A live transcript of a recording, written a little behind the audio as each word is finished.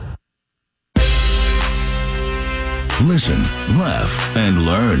Listen, laugh, and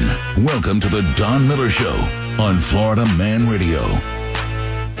learn. Welcome to the Don Miller Show on Florida Man Radio.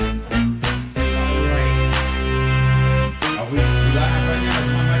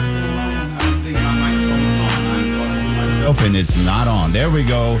 And it's not on. There we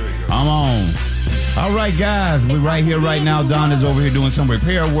go. I'm on. All right, guys. We're right here right now. Don is over here doing some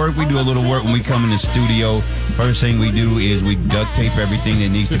repair work. We do a little work when we come in the studio. First thing we do is we duct tape everything that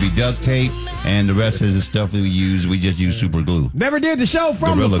needs to be duct taped, and the rest of the stuff we just use super glue. Never did the show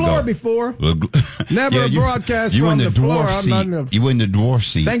from the floor before. Never broadcast from the floor. You were in the dwarf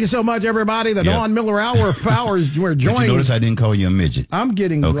seat. Thank you so much, everybody. The Don Miller Hour of Powers. We're joining. Did you notice I didn't call you a midget? I'm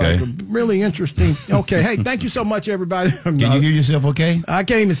getting like a really interesting. Okay, hey, thank you so much, everybody. Can you hear yourself okay? I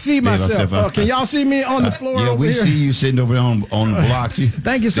can't even see myself. Can y'all see me on the floor over we here? see you sitting over there on the block.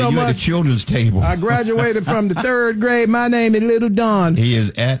 Thank you so much. At the children's table. I graduated from the 3rd grade. My name is Little Don. He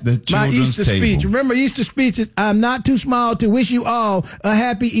is at the children's My Easter table. speech. Remember Easter speeches? I'm not too small to wish you all a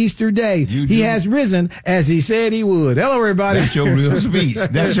happy Easter day. He has risen as he said he would. Hello, everybody. That's your real speech.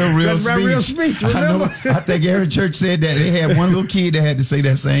 That's your real speech. That's my real speech, remember? I think every church said that. They had one little kid that had to say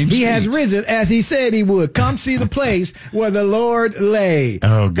that same speech. He has risen as he said he would. Come see the place where the Lord lay.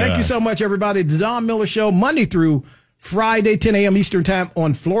 Oh, God. Thank you so much, everybody. The Don Miller Show, Monday through Friday, 10 a.m. Eastern Time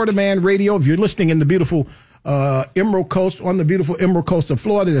on Florida Man Radio. If you're listening in the beautiful Emerald Coast, on the beautiful Emerald Coast of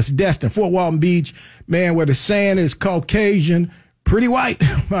Florida, that's Destin, Fort Walton Beach, man, where the sand is Caucasian, pretty white,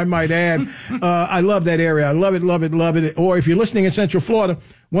 I might add. I love that area. I love it, love it, love it. Or if you're listening in Central Florida,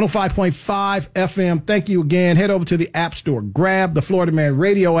 105.5 FM, thank you again. Head over to the App Store. Grab the Florida Man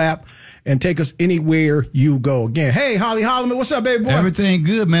Radio app and take us anywhere you go. Again, hey, Holly Holloman, what's up, baby boy? Everything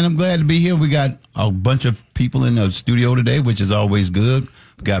good, man. I'm glad to be here. We got a bunch of people in the studio today, which is always good.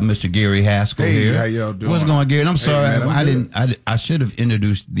 We got Mr. Gary Haskell here. How y'all doing? What's going on, Gary? And I'm sorry, man, I should have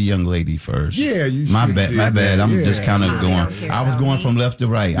introduced the young lady first. Yeah, you my should. bad. My bad. I'm just kind of going. I was going from left to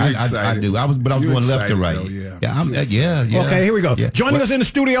right. I do. I was going left to right. Though, yeah. Okay, here we go. Yeah. Joining us in the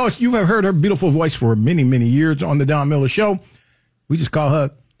studio, you have heard her beautiful voice for many, many years on the Don Miller Show. We just call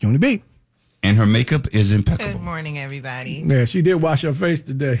her Joni B. And her makeup is impeccable. Good morning, everybody. Yeah, she did wash her face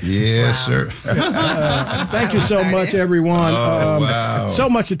today. Yes, sir. Thank you so much, everyone. Wow. So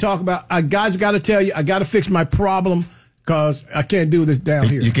much to talk about. Guys, got to tell you, I got to fix my problem because I can't do this down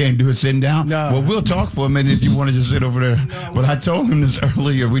here. You can't do it sitting down? No. Well, we'll talk for a minute if you want to just sit over there. No. But I told him this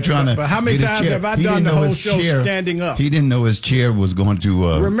earlier. We're trying to. But how many times have I done the whole show standing up? He didn't know his chair was going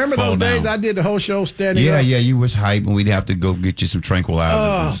to remember fall those days down. I did the whole show standing up? Yeah, you was hype, and we'd have to go get you some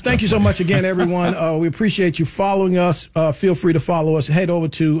tranquilizers. Thank you so much again, everyone. We appreciate you following us. Feel free to follow us. Head over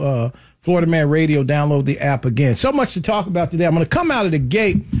to Florida Man Radio. Download the app again. So much to talk about today. I'm going to come out of the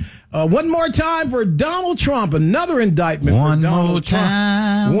gate. One more time for Donald Trump. Another indictment for Donald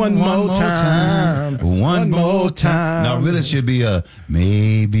Trump. One more time. One more time. No, really, it should be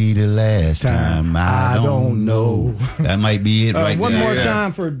maybe the last time. I don't know. That might be it right one there. One more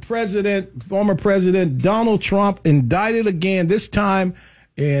time for former President Donald Trump, indicted again, this time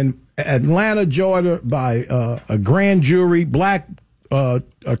in Atlanta, Georgia, by a grand jury. Black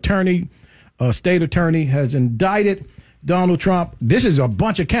attorney, state attorney, has indicted Donald Trump. This is a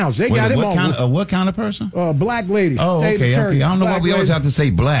bunch of counts. They got him on. What kind of person? Black lady. Oh, okay. I don't know why we always have to say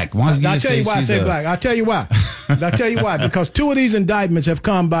black. Why don't you I'll just tell you why I say black. I'll tell you why. Because 2 of these indictments have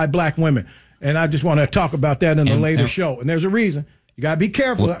come by black women. And I just want to talk about that in a later show. And there's a reason. You got to be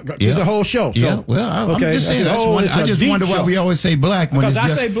careful. There's a whole show. So, I'm just saying. I just wonder why we always say black when it's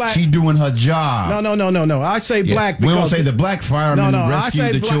just she doing her job. No. I say black because... We don't say the black firemen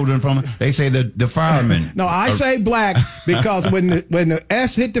rescued the children from... They say the firemen. No, I say black because when the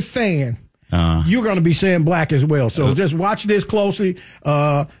S hit the fan, you're going to be saying black as well. So just watch this closely.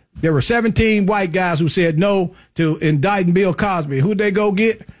 There were 17 white guys who said no to indicting Bill Cosby. Who'd they go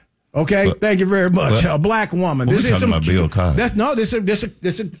get? Okay, thank you very much. A black woman. This is talking about Bill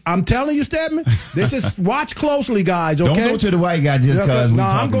Cosby. I'm telling you, Stedman. This is watch closely, guys. Okay, don't go to the white guy just because. No,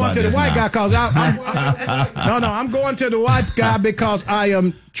 I'm going to the white guy because I'm going to the white guy because I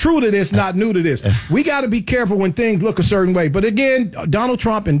am true to this, not new to this. We got to be careful when things look a certain way. But again, Donald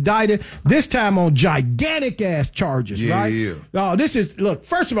Trump indicted, this time on gigantic ass charges, right? Yeah. No, look,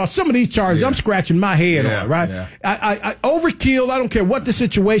 first of all, some of these charges I'm scratching my head on, right? Yeah. I overkill. I don't care what the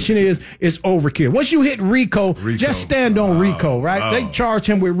situation is overkill. Once you hit RICO, just stand on RICO, right? They charge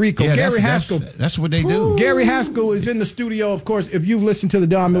him with RICO. Yeah, Gary Haskell. That's what they do. Gary Haskell is in the studio, of course. If you've listened to the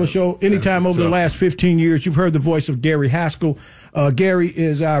Don Miller Show anytime over the last 15 years, you've heard the voice of Gary Haskell. Gary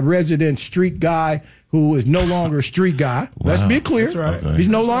is our resident street guy who is no longer a street guy. Wow. Let's be clear. That's right. Okay. He's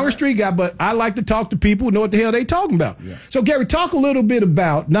no longer a street guy, but I like to talk to people who know what the hell they talking about. Yeah. So, Gary, talk a little bit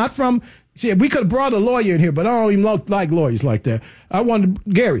about, not from See, we could have brought a lawyer in here, but I don't even like lawyers like that. I wanted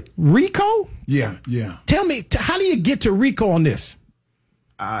Gary RICO. Yeah. Tell me, how do you get to RICO on this?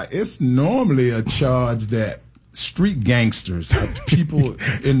 It's normally a charge that street gangsters, people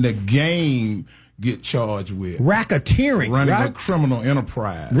in the game, get charged with. Racketeering, running right? a criminal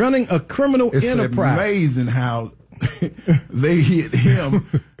enterprise. Running a criminal it's enterprise. It's amazing how they hit him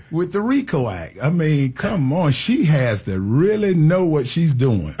with the RICO Act. I mean, come on. She has to really know what she's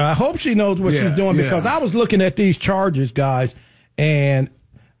doing. I hope she knows what she's doing because I was looking at these charges, guys, and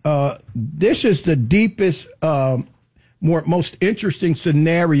this is the deepest, most interesting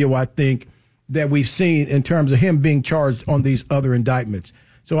scenario, I think, that we've seen in terms of him being charged on these other indictments.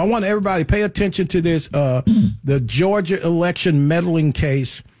 So I want everybody to pay attention to this. The Georgia election meddling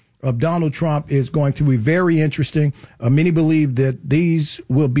case of Donald Trump is going to be very interesting. Many believe that these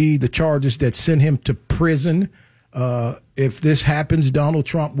will be the charges that send him to prison. If this happens, Donald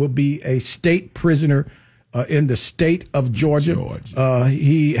Trump will be a state prisoner in the state of Georgia.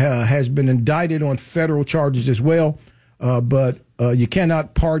 He has been indicted on federal charges as well, but you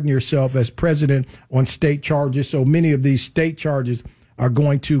cannot pardon yourself as president on state charges. So many of these state charges are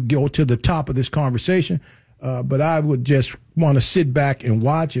going to go to the top of this conversation. But I would just want to sit back and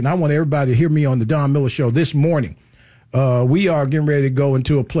watch, and I want everybody to hear me on the Don Miller Show this morning. We are getting ready to go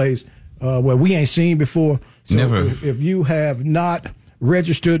into a place where we ain't seen before. So Never. If you have not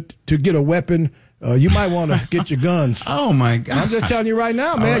registered to get a weapon, you might want to get your guns. Oh, my God. I'm just telling you right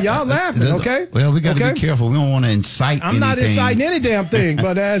now, man. Y'all laughing, okay? Well, we got to be careful. We don't want to incite I'm not inciting any damn thing,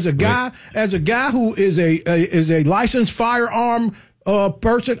 but as a guy who is a licensed firearm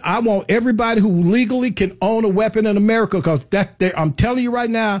person, I want everybody who legally can own a weapon in America, because I'm telling you right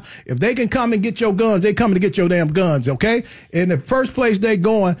now, if they can come and get your guns, they coming to get your damn guns, okay? And the first place they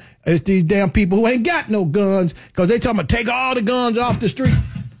going is these damn people who ain't got no guns, because they talking about take all the guns off the street.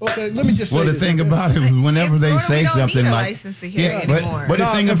 Okay, let me just say the thing about it is whenever they say something like license to carry anymore. But the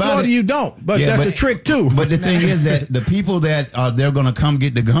thing in about Florida, it, you don't. But that's a trick too. But the thing is that the people that they're going to come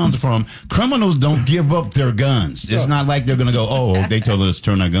get the guns from, criminals don't give up their guns. It's not like they're going to go, oh, they told us to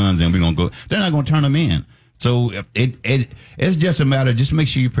turn our guns in, we're going to go. They're not going to turn them in. So it's just a matter. Just make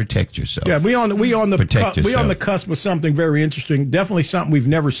sure you protect yourself. Yeah, we on the cusp of something very interesting. Definitely something we've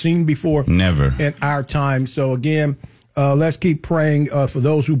never seen before. Never in our time. So again, let's keep praying for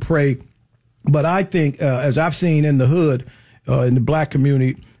those who pray. But I think, as I've seen in the hood, in the black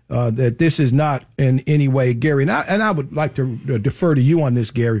community, that this is not in any way, Gary. And I would like to defer to you on this,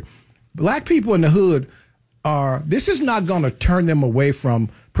 Gary. Black people in the hood this is not going to turn them away from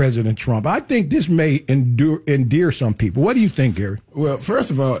President Trump. I think this may endear some people. What do you think, Gary? Well,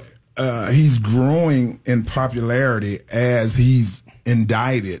 first of all, he's growing in popularity as he's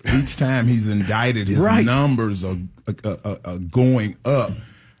indicted. Each time he's indicted, his numbers are going up.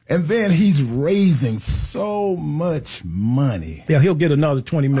 And then he's raising so much money. Yeah, he'll get another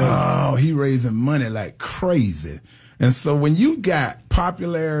 $20 million. Oh, he's raising money like crazy. And so when you got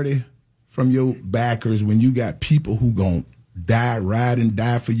popularity from your backers, when you got people who gonna ride and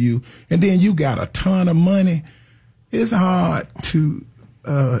die for you, and then you got a ton of money, it's hard to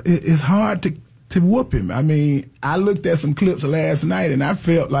whoop him. I mean, I looked at some clips last night and I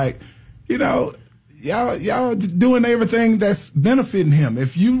felt like, y'all doing everything that's benefiting him.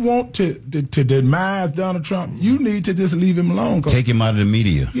 If you want to demise Donald Trump, you need to just leave him alone. Take him out of the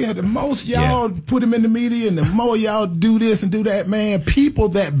media. Yeah, the most y'all put him in the media and the more y'all do this and do that, man, people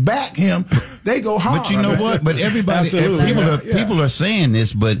that back him, they go hard. But you know what? But everybody, people are saying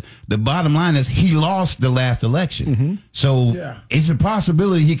this, but the bottom line is he lost the last election. Mm-hmm. So it's a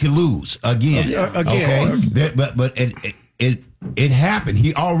possibility he could lose again. Okay? But it happened.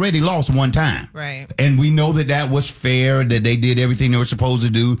 He already lost one time. Right. And we know that was fair, that they did everything they were supposed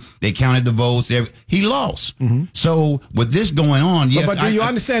to do. They counted the votes. He lost. Mm-hmm. So with this going on, yes. But do you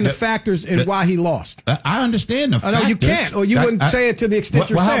understand the factors in why he lost? I understand the factors. No, you can't, or you wouldn't say it to the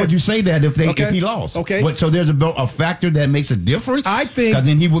extent you're saying. How would you say that if he lost? Okay. So there's a factor that makes a difference? I think.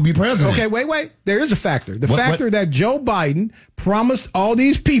 Then he would be president. Okay, wait. There is a factor. The factor that Joe Biden promised all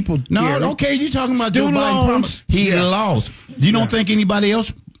these people. Okay, you're talking about Joe Biden promise. He lost. You don't think anybody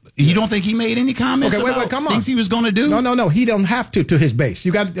else? You don't think he made any comments about things he was going to do? No. He don't have to his base.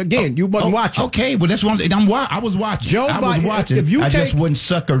 You got you wasn't watching. Okay, well that's one. I was watching. I was watching. I just wasn't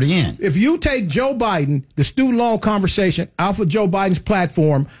suckered in. If you take Joe Biden, the student loan conversation, off of Joe Biden's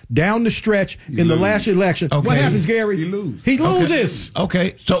platform down the stretch in the last election, what happens, Gary? He loses. He loses.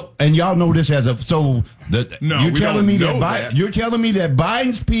 Okay. So, and y'all know this as you're telling me that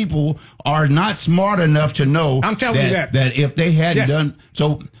Biden's people are not smart enough to know. I'm telling you that if they hadn't done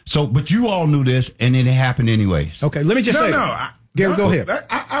so, but you all knew this and it happened anyways. Okay, let me just say. Gary, go ahead.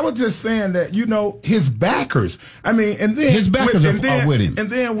 I was just saying that, his backers. I mean, and then his backers are with him. And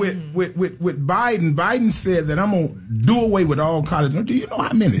then with Biden said that I'm gonna do away with all college. Do you know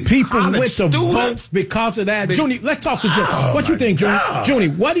how many people went to students? vote because of that? Junie, let's talk to Junie. What you think, Junie? Junie,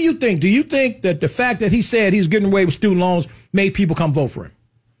 what do you think? Do you think that the fact that he said he's getting away with student loans made people come vote for him?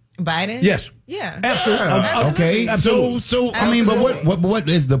 Biden? Yes. Yeah. Absolutely. Okay. Absolutely. So I mean, but what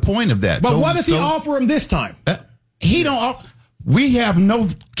is the point of that? But what does he offer him this time? He don't. We have no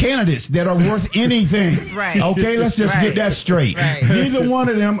candidates that are worth anything. Right. Okay, let's just get that straight. Right. Neither one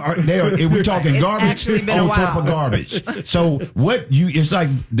of them are there. We're talking garbage on top of garbage. So it's like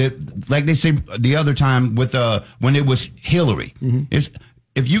they say the other time with when it was Hillary. Mm-hmm. It's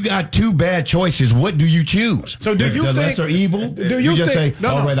if you got two bad choices, what do you choose? So do you the think lesser evil? Do you just think, say,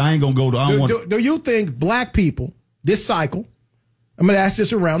 all right, I ain't gonna go to. Do you think black people this cycle? I'm going to ask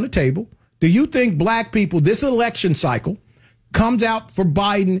this around the table. Do you think black people this election cycle comes out for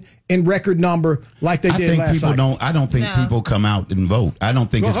Biden in record number like they did last cycle? I don't think people come out and vote. I don't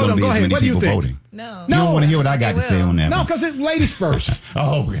think it's going to be as many people voting. No. You don't want to hear what I got to say on that. No, because it's ladies first.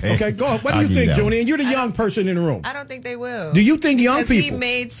 Oh, okay. Okay, go ahead. What do you think, Junie? And you're the young person in the room. I don't think they will. Do you think young people? He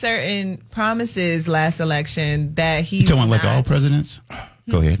made certain promises last election that he's You talking like all presidents?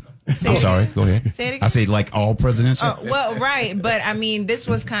 Go ahead. I'm sorry. Go ahead. Say it again. I say like all presidents. Well, right, but I mean, this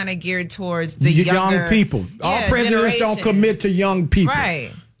was kind of geared towards the young people. All presidents don't commit to young people.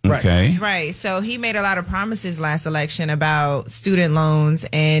 Right. Okay. Right. So he made a lot of promises last election about student loans,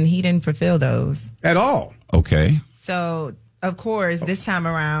 and he didn't fulfill those at all. Okay. So of course, this time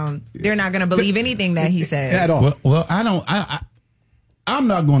around, they're not going to believe anything that he says at all. Well, I don't. I'm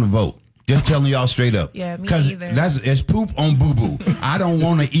not going to vote. Just telling y'all straight up. Yeah, me either. It's poop on boo boo. I don't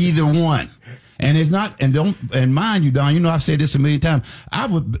want to either one. And it's not, and mind you, Don, I've said this a million times. I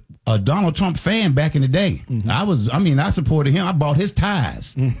was a Donald Trump fan back in the day. Mm-hmm. I supported him. I bought his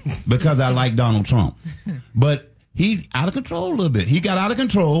ties because I like Donald Trump. But he's out of control a little bit. He got out of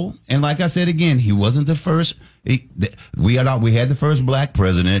control. And like I said again, he wasn't the first. We had the first black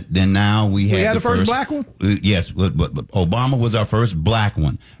president. Then now we had the first black one. Yes, but Obama was our first black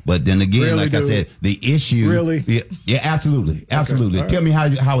one. But then again, really, like I said, the issue. Really? Yeah, absolutely. Okay. Tell me how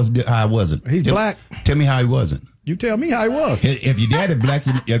I wasn't. He's black. Tell me how he wasn't. You tell me how he was. If your daddy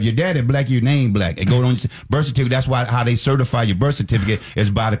black, your name black. It goes on your birth certificate. That's how they certify your birth certificate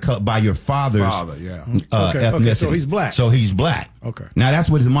is by your father's ethnicity. So he's black. So he's black. Okay. Now that's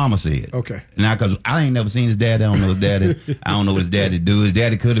what his mama said. Okay. Now because I ain't never seen his dad. I don't know his daddy. I don't know what his daddy do. His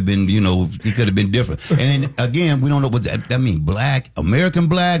daddy could have been, he could have been different. And then again, we don't know what that mean. Black, American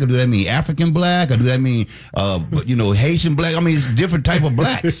black, or do that mean African black, or do that mean Haitian black? I mean, it's different type of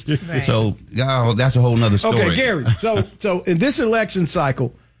blacks. Right. So that's a whole nother story. Okay, Gary. So in this election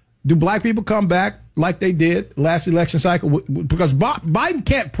cycle, do black people come back like they did last election cycle? Because Biden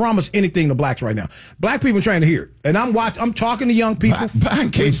can't promise anything to blacks right now. Black people are trying to hear it. And I'm talking to young people.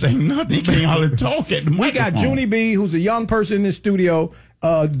 Biden can't say nothing. He can't hardly talk at the microphone. We got Junie B, who's a young person in the studio.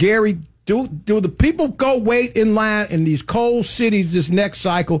 Gary, do the people go wait in line in these cold cities this next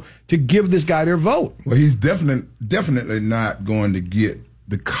cycle to give this guy their vote? Well, he's definitely not going to get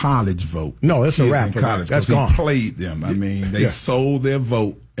the college vote. No, it's a wrap in for college because he played them. I mean, they sold their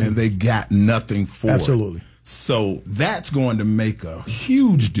vote and they got nothing for Absolutely. it. So that's going to make a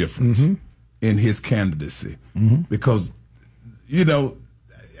huge difference in his candidacy because,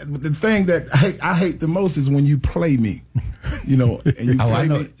 the thing that I hate the most is when you play me, and you play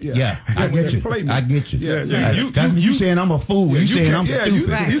me. Yeah, I get you. Play me. I get you. Yeah. You saying I'm a fool. You saying I'm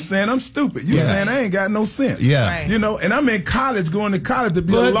stupid. You saying I'm stupid. You saying I ain't got no sense. Yeah. Right. And I'm in college, going to college to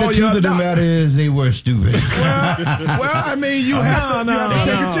be a lawyer. But the truth of the matter is they were stupid. Well, I mean, you have to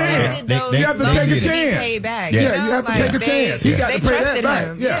take a chance. You have to take a chance. Yeah, you have to take a chance. He got to pay that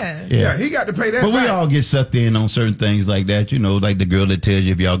back. Yeah, he got to pay that back. But we all get sucked in on certain things like that. Like the girl that tells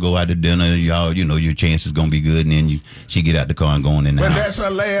you if y'all go out to dinner, your chance is gonna be good, and then she get out the car and going in the house. But that's her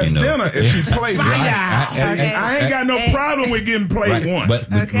last dinner if she played right. I ain't got no problem with getting played once.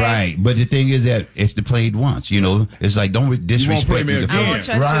 But the thing is that it's the played once. It's like don't disrespect you won't play me again. I won't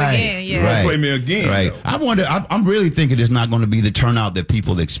trust you again. Yeah. You won't play me again. Right. Though. I wonder. I'm really thinking it's not going to be the turnout that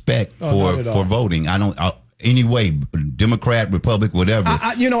people expect for voting. I don't. Anyway, Democrat, Republic, whatever.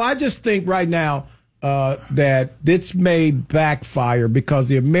 I just think right now that this may backfire because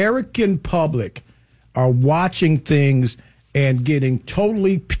the American public are watching things and getting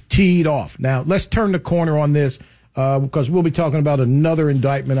totally teed off. Now, let's turn the corner on this because we'll be talking about another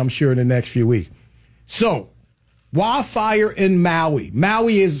indictment, I'm sure, in the next few weeks. So, wildfire in Maui.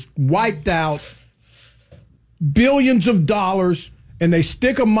 Maui is wiped out, billions of dollars, and they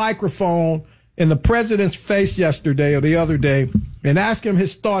stick a microphone in the president's face yesterday or the other day and asked him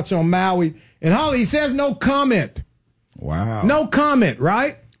his thoughts on Maui. And Holly, he says no comment. Wow. No comment,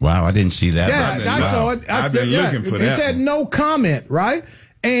 right? Wow, I didn't see that. Yeah, I saw it. I've been looking for that. He said no comment, right?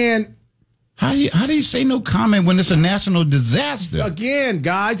 And how do you say no comment when it's a national disaster? again,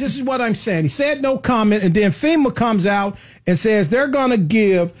 guys, this is what I'm saying. He said no comment, and then FEMA comes out and says they're going to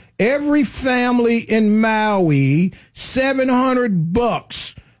give every family in Maui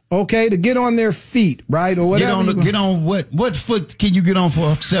 $700, okay, to get on their feet, right, or whatever. Get on what foot can you get on for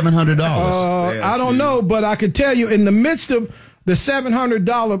 $700? I don't know, but I can tell you, in the midst of the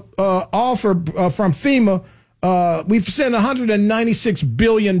 $700 offer from FEMA, we've sent $196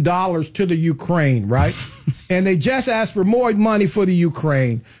 billion to the Ukraine, right? And they just asked for more money for the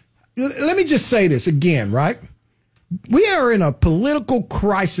Ukraine. Let me just say this again, right? We are in a political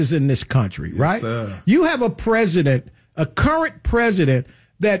crisis in this country, right? Sir. You have a president, a current president,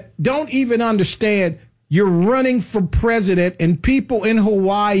 that don't even understand you're running for president and people in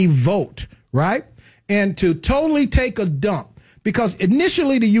Hawaii vote, right? And to totally take a dump. Because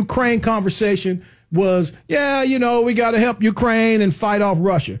initially the Ukraine conversation was, yeah, you know, we got to help Ukraine and fight off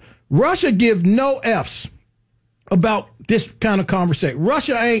Russia. Russia gives no Fs about this kind of conversation.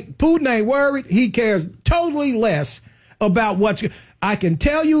 Putin ain't worried. He cares totally less about I can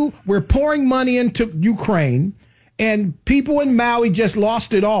tell you we're pouring money into Ukraine, and people in Maui just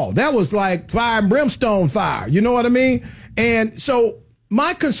lost it all. That was like fire and brimstone fire. You know what I mean? And so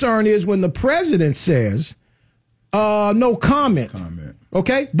my concern is when the president says, no comment.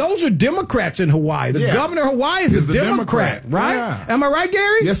 Okay? Those are Democrats in Hawaii. The governor of Hawaii is a Democrat, right? Yeah. Am I right,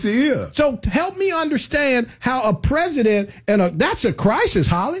 Gary? Yes, he is. So help me understand how a president, that's a crisis,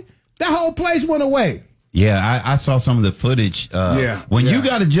 Holly. That whole place went away. Yeah, I saw some of the footage. When you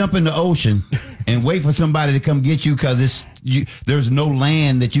got to jump in the ocean and wait for somebody to come get you because there's no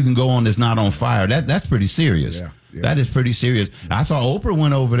land that you can go on that's not on fire. That's pretty serious. Yeah. Yeah. That is pretty serious. I saw Oprah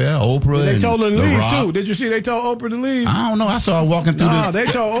went over there. They told her to leave too. Did you see they told Oprah to leave? I don't know. I saw her walking through they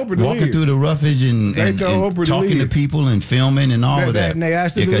told Oprah to leave. Walking through the roughage and talking to people and filming and all of that. And they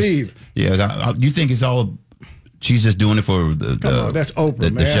asked her to leave. Yeah, you think it's all? She's just doing it for that's Oprah, the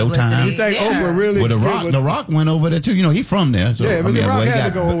Showtime. You think Oprah really? Well, the Rock went over there too. You know, he's from there. So, yeah, but The Rock had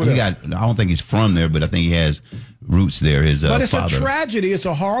to go over there. I don't think he's from there, but I think he has roots there. But it's father. A tragedy. It's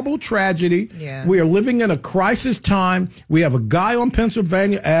a horrible tragedy. Yeah. We are living in a crisis time. We have a guy on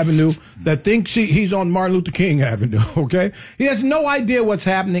Pennsylvania Avenue that thinks he's on Martin Luther King Avenue, okay? He has no idea what's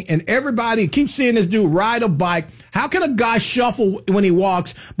happening, and everybody keeps seeing this dude ride a bike. How can a guy shuffle when he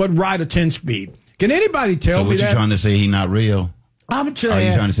walks but ride a 10-speed? Can anybody tell me that? So what you trying to say, he not real? I'm saying, are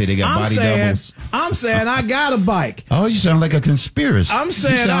you trying to say they got body doubles? I'm saying I got a bike. Oh, you sound like a conspiracy. I'm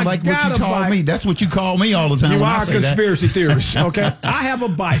saying you sound like what you call me. That's what you call me all the time. You are a conspiracy theorist, okay? I have a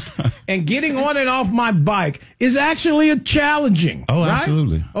bike, and getting on and off my bike is actually challenging. Oh, right?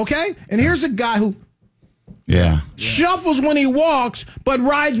 absolutely. Okay? And here's a guy who shuffles when he walks, but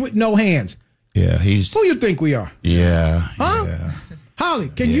rides with no hands. Yeah, he's... Who you think we are? Yeah. Huh? Yeah. Holly,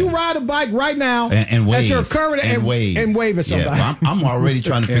 can you ride a bike right now and wave, at your current and wave at somebody? Yeah, I'm already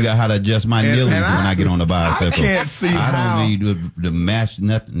trying to figure out how to adjust my kneelings when I get on the bicycle. I can't see how. I don't need to mash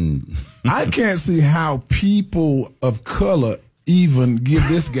nothing. I can't see how people of color even give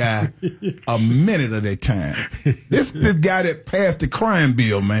this guy a minute of their time. This guy that passed the crime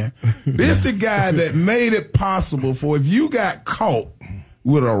bill, man. This the guy that made it possible for if you got caught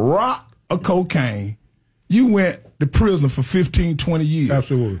with a rock of cocaine, you went to prison for 15, 20 years.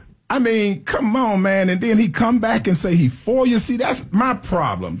 Absolutely. I mean, come on, man. And then he come back and say he for you. See, that's my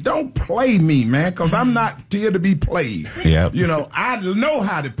problem. Don't play me, man, because I'm not here to be played. Yep. You know, I know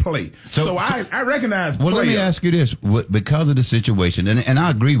how to play. So I recognize Well, let me ask you this. Because of the situation, and I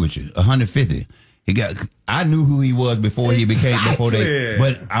agree with you, 150. I knew who he was before he became,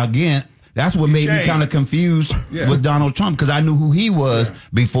 but again, that's what made me kind of confused with Donald Trump, because I knew who he was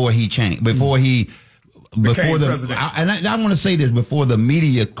before he changed, before I want to say this, before the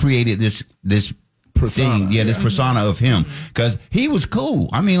media created this persona, this persona of him, because he was cool.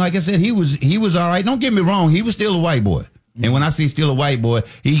 I mean, like I said, he was all right. Don't get me wrong, he was still a white boy. And when I say still a white boy,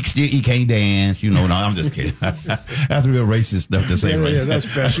 he can't dance, you know. No, I'm just kidding. That's real racist stuff to say, right? Yeah, that's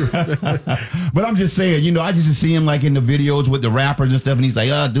special. But I'm just saying, you know, I just see him like in the videos with the rappers and stuff, and he's like,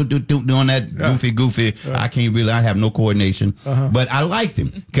 doing that goofy. I have no coordination. But I liked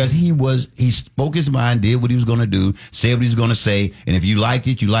him because he spoke his mind, did what he was going to do, said what he was going to say, and if you liked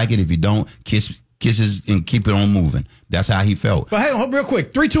it, you like it. If you don't, kiss kisses and keep it on moving. That's how he felt. But hey, real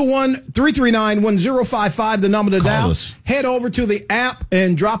quick, 321-339-1055, the number to dial. Us. Head over to the app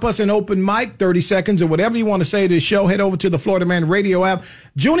and drop us an open mic, 30 seconds, or whatever you want to say to the show. Head over to the Florida Man Radio app.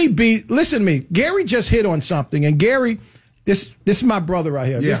 Junie B, listen to me. Gary just hit on something, and Gary, this is my brother right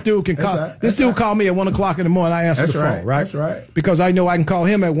here. Yeah, this dude can call. right, this dude right. called me at 1 o'clock in the morning. I answer That's the phone, right, right? that's right. Because I know I can call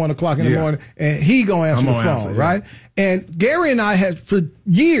him at 1 o'clock in the morning, and he gonna answer the phone, right? And Gary and I had for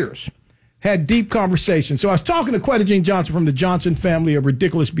years had deep conversations. So I was talking to Quetta Jean Johnson from the Johnson family of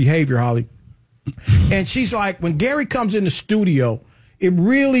ridiculous behavior, Holly. And she's like, when Gary comes in the studio, it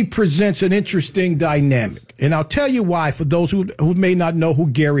really presents an interesting dynamic. And I'll tell you why for those who may not know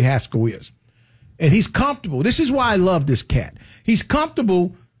who Gary Haskell is. And he's comfortable. This is why I love this cat. He's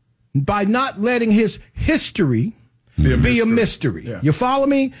comfortable by not letting his history be a mystery. Yeah. You follow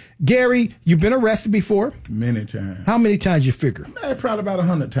me? Gary, you've been arrested before? Many times. How many times you figure? Probably about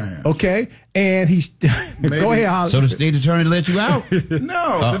 100 times. Okay. And he's... Go ahead, Holly. So the state attorney let you out?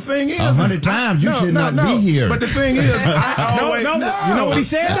 No, the thing is... 100 times, you should not be here. But the thing is, I always... No. You know what he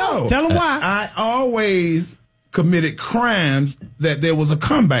said? No. Tell him why. I always committed crimes that there was a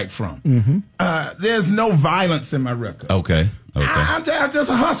comeback from. There's no violence in my record. Okay. I'm just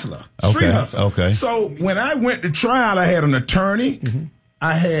a hustler, street hustler. Okay. So when I went to trial, I had an attorney.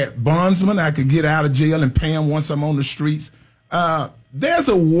 I had bondsmen. I could get out of jail and pay them once I'm on the streets. There's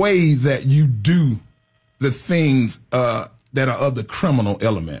a way that you do the things that are of the criminal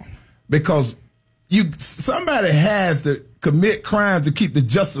element, because somebody has to commit crimes to keep the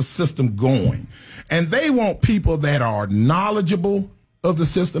justice system going. And they want people that are knowledgeable of the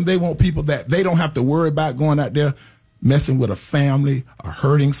system. They want people that they don't have to worry about going out there messing with a family or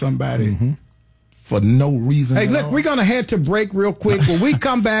hurting somebody for no reason. Hey, at look, all. we're going to head to break real quick. When we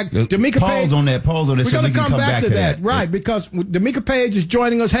come back, Demica Paige. Pause on that We're so going we to can come back to that. Right, Yeah. because Demica Paige is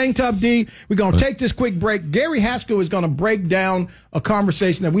joining us. Hang tough, D. We're going to take this quick break. Gary Haskell is going to break down a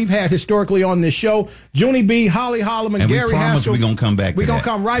conversation that we've had historically on this show. Junie B, Holly Holloman, And Gary we promise Haskell. we're going to come back to We're going that. to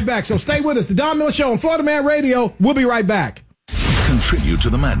come right back. So stay with us. The Don Miller Show on Florida Man Radio. We'll be right back. Contribute to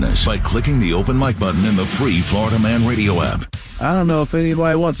the madness by clicking the open mic button in the free Florida Man Radio app. I don't know if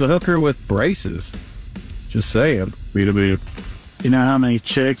anybody wants a hooker with braces. Just saying. You know how many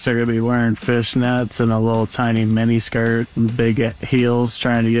chicks are going to be wearing fishnets and a little tiny mini skirt and big heels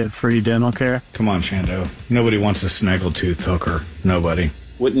trying to get free dental care? Come on, Chando. Nobody wants a snaggletooth hooker. Nobody.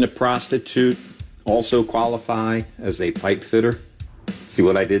 Wouldn't a prostitute also qualify as a pipe fitter? See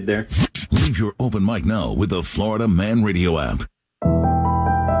what I did there? Leave your open mic now with the Florida Man Radio app.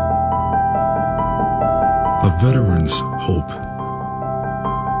 A veteran's hope.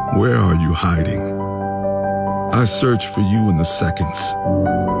 Where are you hiding? I search for you in the seconds,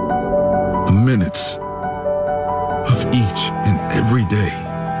 the minutes of each and every day.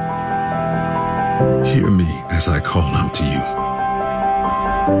 Hear me as I call out to you.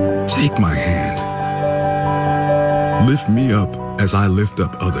 Take my hand. Lift me up as I lift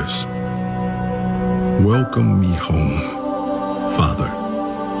up others. Welcome me home, Father,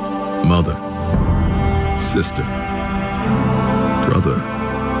 Mother, Sister, Brother,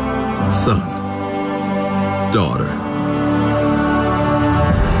 Son, Daughter.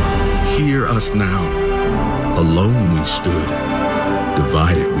 Hear us now. Alone we stood,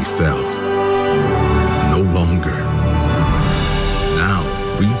 divided we fell. No longer. Now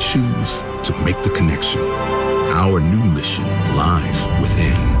we choose to make the connection. Our new mission lies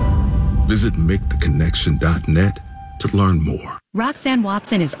within. Visit maketheconnection.net to learn more. Roxanne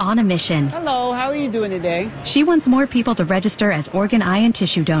Watson is on a mission. Hello, how are you doing today? She wants more people to register as organ, eye, and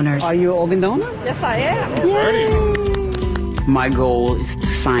tissue donors. Are you an organ donor? Yes, I am. Yay. My goal is to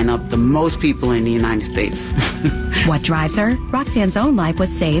sign up the most people in the United States. What drives her? Roxanne's own life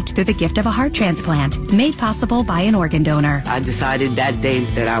was saved through the gift of a heart transplant, made possible by an organ donor. I decided that day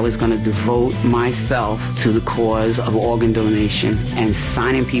that I was going to devote myself to the cause of organ donation and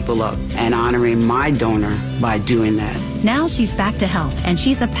signing people up and honoring my donor by doing that. Now she's back to health, and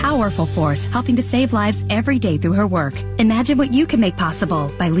she's a powerful force helping to save lives every day through her work. Imagine what you can make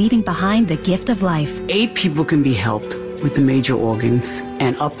possible by leaving behind the gift of life. 8 people can be helped with the major organs,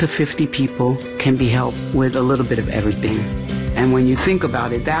 and up to 50 people can be helped with a little bit of everything. And when you think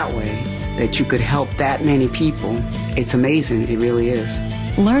about it that way, that you could help that many people, it's amazing. It really is.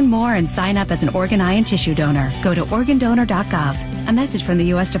 Learn more and sign up as an organ, eye, and tissue donor. Go to organdonor.gov. A message from the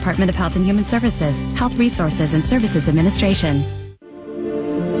U.S. Department of Health and Human Services, Health Resources and Services Administration.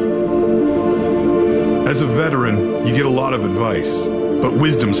 As a veteran, you get a lot of advice, but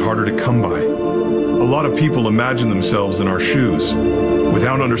wisdom's harder to come by. A lot of people imagine themselves in our shoes.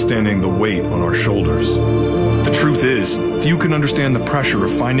 without understanding the weight on our shoulders. The truth is, few can understand the pressure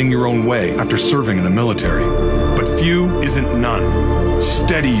of finding your own way after serving in the military. But few isn't none.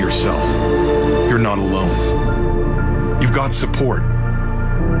 Steady yourself. You're not alone. You've got support.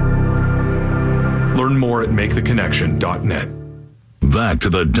 Learn more at maketheconnection.net. Back to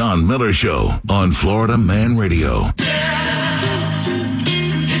the Don Miller Show on Florida Man Radio.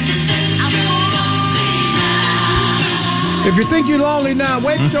 If you think you're lonely now,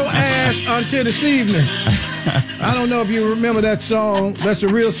 wait your ass until this evening. I don't know if you remember that song. That's a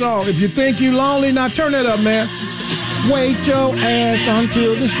real song. If you think you're lonely now, turn it up, man. Wait your ass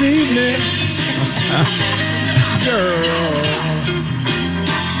until this evening. Girl.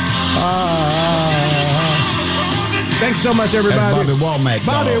 Thanks so much, everybody. That's Bobby Womack.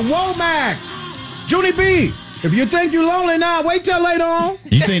 Bobby Womack. Junie B. If you think you're lonely now, wait till later on.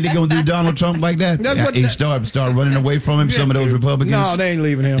 You think they're going to do Donald Trump like that? He start running away from him, some of those Republicans? No, they ain't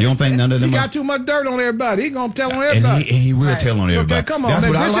leaving him. You don't think none of them? He got too much dirt on everybody. He going to tell on everybody. And he will tell on everybody. Okay, come on. That's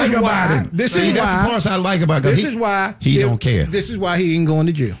what I like about him. This is why. That's the parts I like about him. This is why. He don't care. This is why he ain't going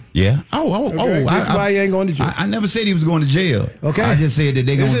to jail. Yeah. This is why he ain't going to jail. I never said he was going to jail. Okay. I just said that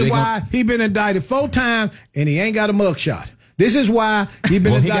they're going to. This is why he been indicted 4 times and he ain't got a mugshot. This is why he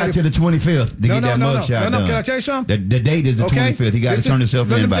been indicted. He got to the 25th to get that mugshot done. No, can I tell you something? The date is the 25th. He got to turn himself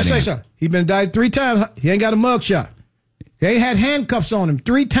in by then. He been indicted 3 times. He ain't got a mugshot. They had handcuffs on him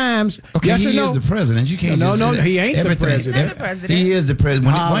 3 times. Okay, yes he or no? is the president. You can't No, he ain't the president. He's not the president. He is the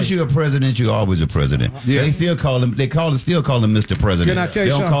president. Once you're a president, you're always a president. Yeah. They still call him. Still call him Mr. President. Can I tell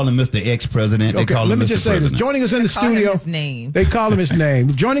you they don't call him Mr. Ex-President. They call him Mr. President. Let me just say this. Joining us in the studio. His name. They call him his name.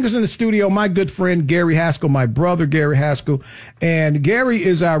 Joining us in the studio, my good friend Gary Haskell, my brother Gary Haskell, and Gary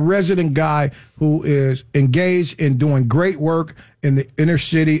is our resident guy who is engaged in doing great work in the inner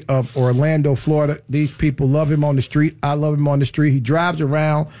city of Orlando, Florida. These people love him on the street. I love him on the street. He drives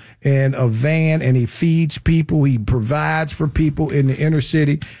around in a van and he feeds people. He provides for people in the inner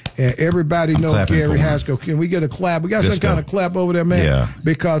city. And everybody knows Gary Haskell. Can we get a clap? We got some kind of clap over there, man. Yeah.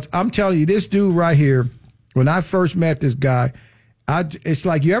 Because I'm telling you, this dude right here, when I first met this guy, it's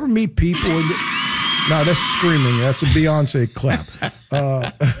like you ever meet people no, that's screaming. That's a Beyonce clap.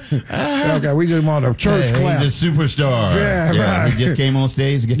 Okay, we just want a church clap. He's a superstar. Yeah, right. He just came on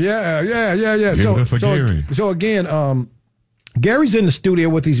stage. Yeah. So again, Gary's in the studio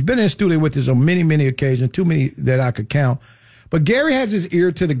with. He's been in the studio with us on many, many occasions. Too many that I could count. But Gary has his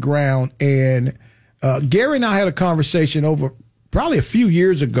ear to the ground, and Gary and I had a conversation over probably a few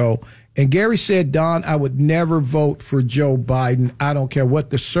years ago. And Gary said, Don, I would never vote for Joe Biden. I don't care what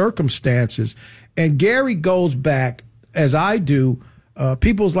the circumstances. And Gary goes back, as I do.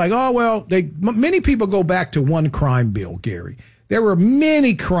 People's like, oh, well, many people go back to one crime bill, Gary. There were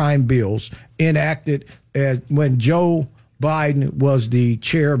many crime bills enacted when Joe Biden was the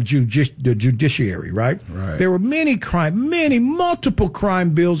chair of the judiciary, right? Right. There were multiple crime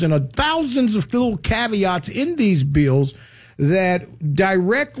bills and thousands of little caveats in these bills that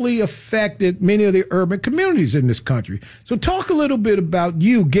directly affected many of the urban communities in this country. So talk a little bit about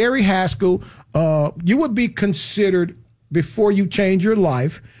you, Gary Haskell. You would be considered, before you change your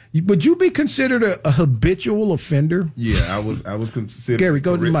life, would you be considered a habitual offender? Yeah, I was considered. Gary,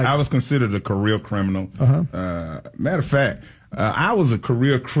 go to the mic. I was considered a career criminal. Matter of fact, I was a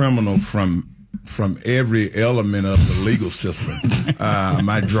career criminal from every element of the legal system.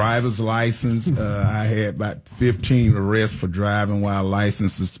 My driver's license, I had about 15 arrests for driving while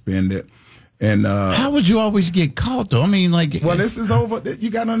license suspended. And how would you always get caught, though? I mean, well, this is over. You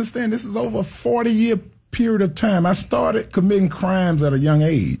got to understand, this is over a 40-year period of time. I started committing crimes at a young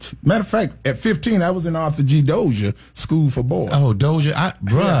age. Matter of fact, at 15, I was in Arthur G. Dozier School for Boys. Oh, Dozier. I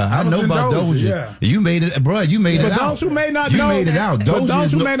know about Dozier. Yeah. You made it, bruh. You made it out. For those who may not know. You made it out. For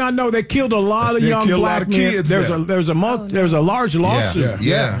those who may not know, they killed a lot of young black men. There's a large lawsuit.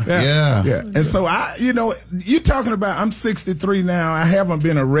 Yeah. And so you're talking about, I'm 63 now. I haven't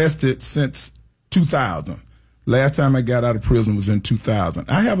been arrested since 2000. Last time I got out of prison was in 2000.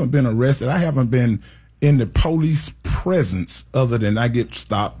 I haven't been arrested. I haven't been in the police presence other than I get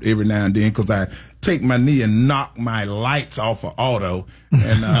stopped every now and then because I take my knee and knock my lights off an auto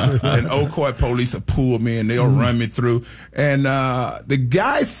and Ocoee police will pull me and they'll run me through. And the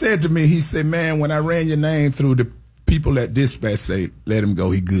guy said to me, he said, man, when I ran your name through, the people at dispatch say, let him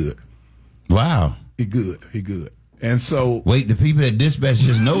go, he good. Wow. He good. And so, wait, the people at dispatch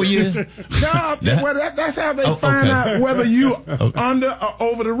just know you? No, that's how they find out whether you under or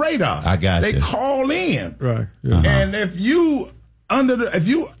over the radar. I got you. They call in, right? Yeah. And if you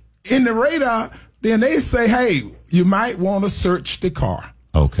in the radar, then they say, hey, you might want to search the car.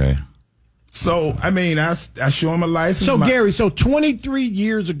 Okay. So, I mean, I show him a license. So, Gary, 23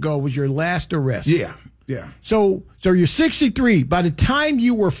 years ago was your last arrest. Yeah. So you're 63. By the time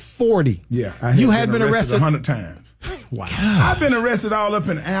you were 40, you had been arrested 100 times. Wow. I've been arrested all up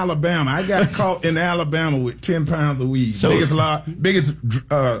in Alabama. I got caught in Alabama with 10 pounds of weed. Biggest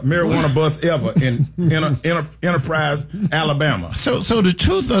marijuana bust ever in Enterprise, Alabama. So the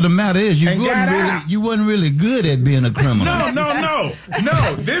truth of the matter is you wasn't really good at being a criminal. No.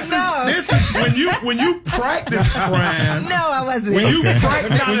 This is when you practice crime. No, I wasn't. When you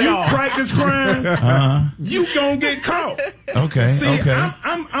practice crime, you gonna get caught. Okay. See,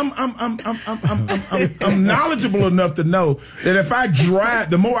 I'm knowledgeable enough to know that if I drive,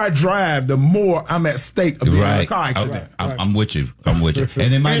 the more I drive, the more I'm at stake of being in a car accident. I'm with you.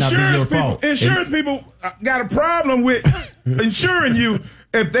 And it might not be your fault. Insurance people got a problem with insuring you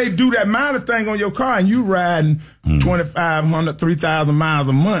if they do that minor thing on your car and you riding 2,500, 3,000 miles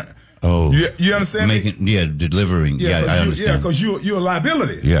a month. Oh, you understand? Delivering. Yeah, I understand. Because you're a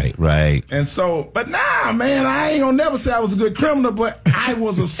liability. Right. And so, but man, I ain't gonna never say I was a good criminal, but I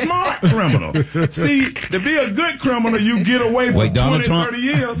was a smart criminal. See, to be a good criminal, you get away for 20, 30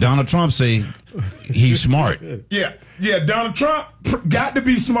 years. Donald Trump say he's smart. Yeah, Donald Trump got to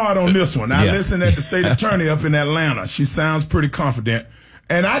be smart on this one. I listened at the state attorney up in Atlanta. She sounds pretty confident.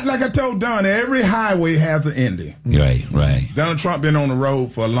 And like I told Don, every highway has an ending. Right. Donald Trump been on the road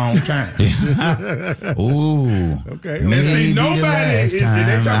for a long time. Ooh. Okay. And see, nobody,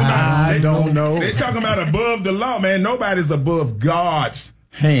 I don't know. They're talking about above the law, man. Nobody's above God's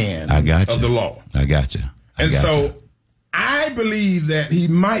hand of the law. I got you. I believe that he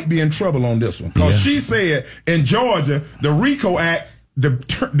might be in trouble on this one. Because she said in Georgia, the RICO Act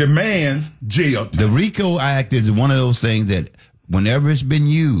demands jail time. The RICO Act is one of those things that whenever it's been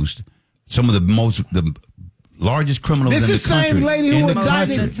used, some of the largest criminals in the country. This is the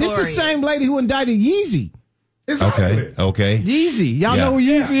same lady who indicted Yeezy. Exactly. Okay. Yeezy. Y'all know who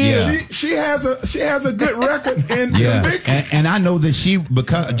Yeezy is? She has a good record in conviction. And I know that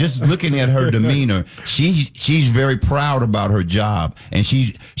because just looking at her demeanor, she's very proud about her job, and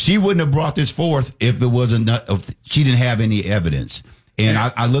she wouldn't have brought this forth if she didn't have any evidence. And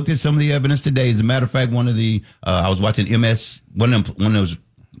I looked at some of the evidence today. As a matter of fact, I was watching MS, one of those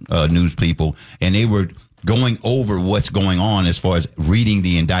news people, and they were going over what's going on as far as reading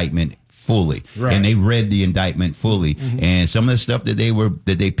the indictment fully. Right. And they read the indictment fully. Mm-hmm. And some of the stuff that they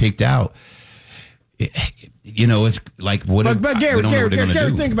picked out, it's like what. But Gary,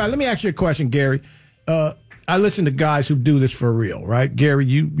 think about it. Let me ask you a question, Gary. I listen to guys who do this for real, right? Gary,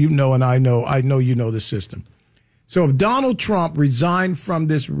 you know, and I know you know the system. So if Donald Trump resigned from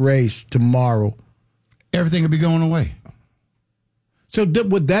this race tomorrow, everything would be going away. So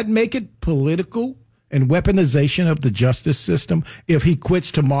would that make it political and weaponization of the justice system if he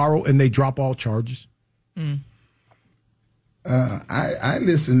quits tomorrow and they drop all charges? I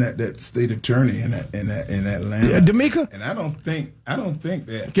listened at that state attorney in Atlanta, Demica, and I don't think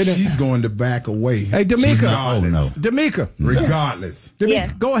that she's going to back away. Hey, Demica, Demica, regardless.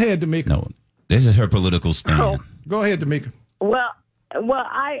 Demica, go ahead, Demica. No, this is her political stand. Go ahead, Demica. Well,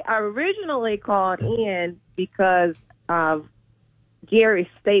 I originally called in because of Gary's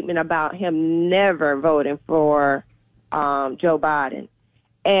statement about him never voting for Joe Biden.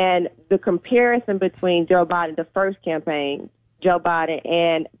 And the comparison between Joe Biden, the first campaign, Joe Biden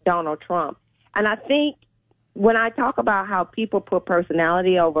and Donald Trump. And I think when I talk about how people put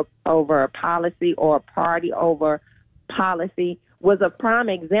personality over policy or party over policy, was a prime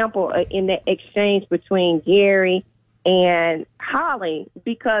example in the exchange between Gary and Holly,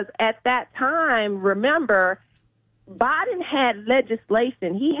 because at that time, remember, Biden had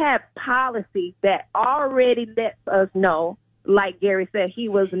legislation. He had policy that already lets us know, like Gary said, he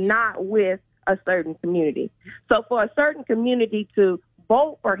was not with a certain community. So for a certain community to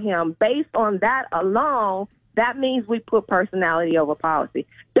vote for him based on that alone, that means we put personality over policy.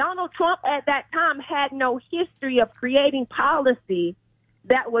 Donald Trump at that time had no history of creating policy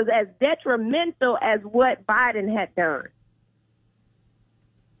that was as detrimental as what Biden had done.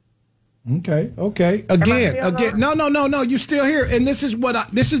 Okay. Again. No. You're still here. And this is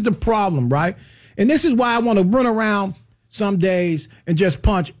this is the problem, right? And this is why I want to run around some days and just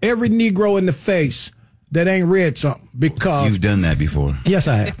punch every Negro in the face that ain't read something, because you've done that before. Yes,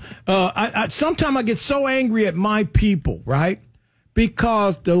 I have. Sometimes I get so angry at my people, right?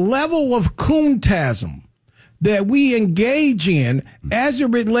 Because the level of coontasm that we engage in as it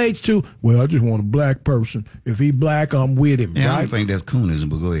relates to, well, I just want a black person. If he black, I'm with him. Yeah, right? I don't think that's coonism,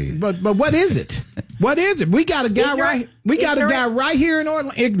 but go ahead. But what is it? What is it? We got a guy right here in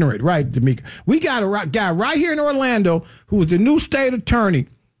Orlando. Ignorant, right, Demica? We got a guy right here in Orlando who is the new state attorney,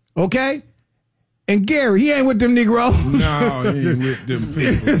 okay? And Gary, he ain't with them Negroes. No, he ain't with them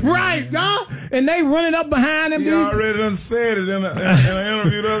people. Right, huh? And they running up behind him. He already done said it in an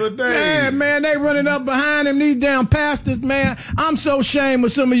interview the other day. Yeah, man, they running up behind him, these damn pastors, man. I'm so ashamed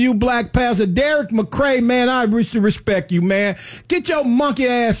of some of you black pastors. Derek McCrae, man, I wish to respect you, man. Get your monkey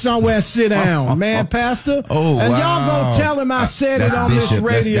ass somewhere and sit down, man, pastor. Oh, and wow. y'all gonna tell him I said it on Bishop, this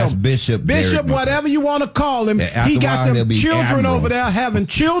radio. That's Bishop. Bishop, whatever you want to call him. Yeah, he got them children Admiral over there having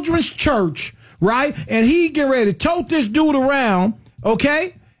children's church, right? And he get ready to tote this dude around,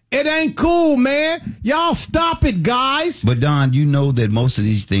 okay? It ain't cool, man. Y'all stop it, guys. But, Don, you know that most of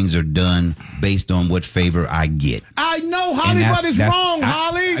these things are done based on what favor I get. I know, Holly, but it's wrong,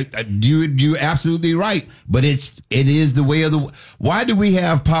 Holly. You're absolutely right. But it is the way of the... Why do we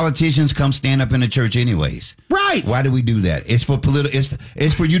have politicians come stand up in the church anyways? Right. Why do we do that? It's for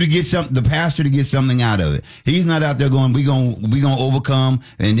it's for you to get the pastor to get something out of it. He's not out there going, we gonna overcome,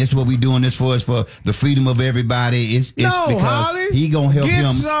 and this is what we doing this for. It's for the freedom of everybody. It's because Holly, he gonna help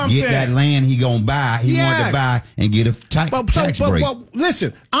him get that land he gonna buy. He wanted to buy and get a tax break. But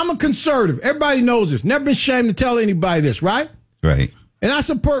listen, I'm a conservative. Everybody knows this. Never been ashamed to tell anybody this, right? Right. And I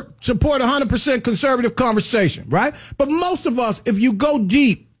support 100% conservative conversation, right? But most of us, if you go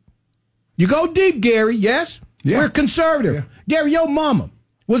deep, Gary, yes? Yeah. We're conservative. Yeah. Gary, your mama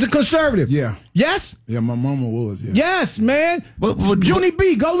was a conservative. Yeah. Yes? Yeah, my mama was, yeah. Yes, man. But Junie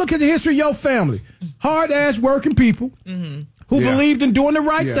B, go look at the history of your family. Hard-ass working people who believed in doing the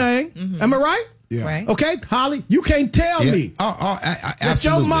right thing. Am I right? Yeah. Right. Okay, Holly, you can't tell me that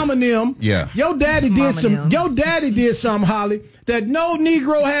your mama and them, your daddy did something, Holly, that no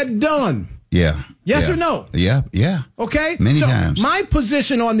Negro had done. Yeah. Yes or no? Yeah. Yeah. Okay? Many times. My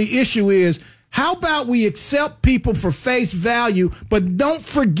position on the issue is, how about we accept people for face value, but don't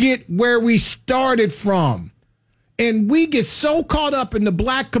forget where we started from? And we get so caught up in the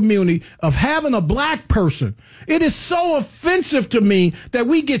black community of having a black person. It is so offensive to me that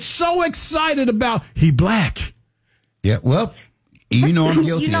we get so excited about he black. Yeah, well, you know I'm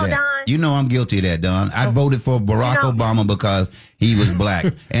guilty of that. Don, you know I'm guilty of that, Don. I voted for Barack Obama because he was black.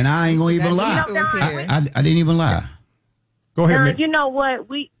 And I ain't going to even lie. I didn't even lie. Go ahead, Don, you know what?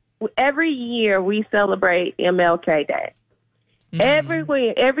 Every year we celebrate MLK Day.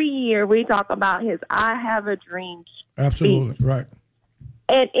 Every year we talk about his "I Have a Dream" speech. Absolutely, right.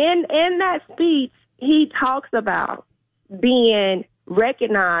 And in that speech, he talks about being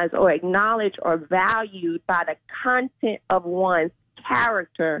recognized or acknowledged or valued by the content of one's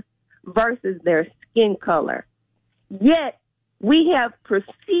character versus their skin color. Yet we have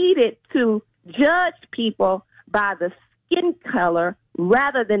proceeded to judge people by the skin color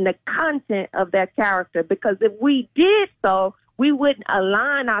rather than the content of their character, because if we did so, we wouldn't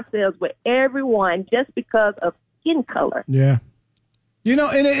align ourselves with everyone just because of skin color. Yeah. You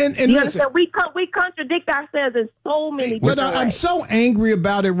know, and you listen, we contradict ourselves in so many different ways. I'm so angry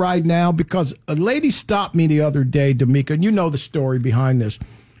about it right now because a lady stopped me the other day, Demica, and you know the story behind this,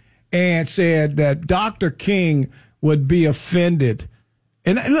 and said that Dr. King would be offended.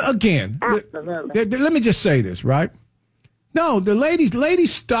 And again, let me just say this, right? No, the lady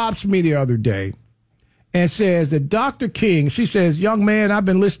stops me the other day and says that Dr. King, she says, young man, I've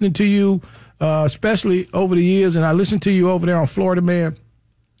been listening to you, especially over the years, and I listened to you over there on Florida Man.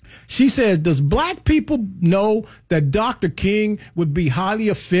 She says, does black people know that Dr. King would be highly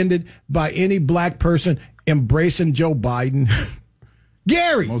offended by any black person embracing Joe Biden?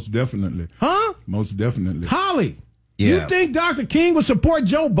 Gary. Most definitely. Huh? Most definitely. Holly. Yeah. You think Dr. King would support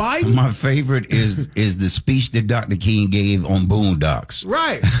Joe Biden? My favorite is the speech that Dr. King gave on Boondocks.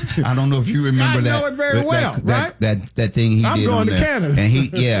 Right. I don't know if you remember that. I know it very well, right? That thing he I'm did going on to there. Canada.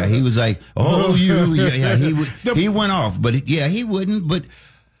 And he was like, oh, he went off. But he wouldn't. But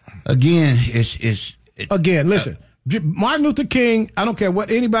again, Again, listen, Martin Luther King, I don't care what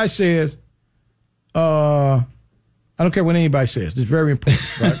anybody says. I don't care what anybody says. It's very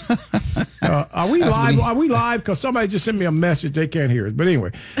important, right? Are we live? Are we live? Because somebody just sent me a message. They can't hear it. But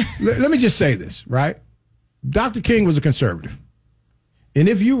anyway, let me just say this, right? Dr. King was a conservative. And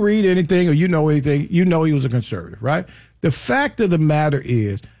if you read anything or you know anything, you know he was a conservative, right? The fact of the matter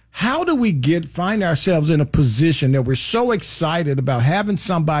is, how do we find ourselves in a position that we're so excited about having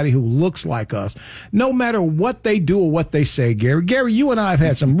somebody who looks like us, no matter what they do or what they say, Gary? Gary, you and I have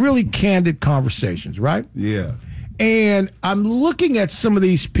had some really candid conversations, right? Yeah. And I'm looking at some of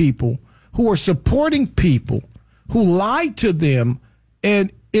these people who are supporting people who lied to them.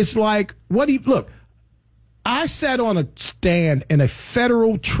 And it's like, look, I sat on a stand in a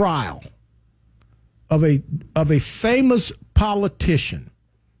federal trial of a famous politician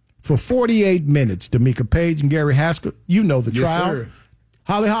for 48 minutes, Demica Paige and Gary Haskell. You know the trial. Sir.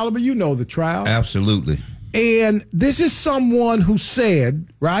 Holly Holliman, you know the trial. Absolutely. And this is someone who said,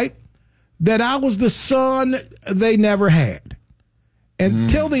 right, that I was the son they never had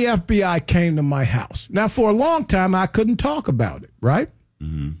until the FBI came to my house. Now, for a long time, I couldn't talk about it, right?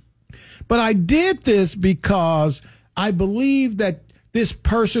 Mm-hmm. But I did this because I believe that this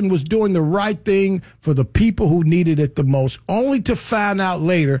person was doing the right thing for the people who needed it the most, only to find out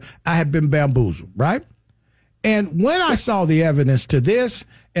later I had been bamboozled, right? And when I saw the evidence to this,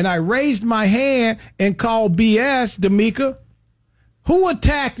 and I raised my hand and called BS, Demica, who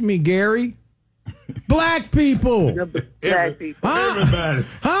attacked me, Gary? Black people. Black people. Huh? Everybody.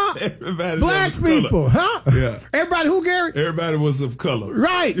 Huh? Everybody. Black people. Huh? Yeah. Everybody who, Gary? Everybody was of color.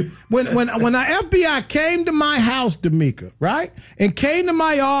 Right. When the FBI came to my house, Demica, right, and came to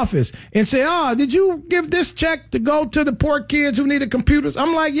my office and said, did you give this check to go to the poor kids who needed computers?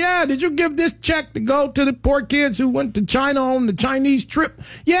 I'm like, yeah. Did you give this check to go to the poor kids who went to China on the Chinese trip?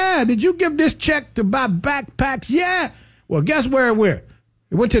 Yeah. Did you give this check to buy backpacks? Yeah. Well, guess where it went?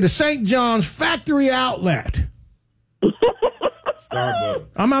 It went to the St. John's Factory Outlet. Starbucks.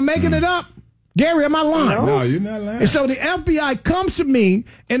 Am I making it up? Gary, am I lying? No, you're not lying. And so the FBI comes to me,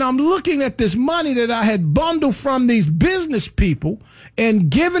 and I'm looking at this money that I had bundled from these business people and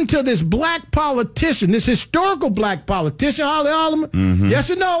given to this black politician, this historical black politician, Holly Holliman. Mm-hmm.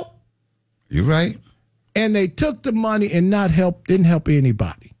 Yes or no? You're right. And they took the money and didn't help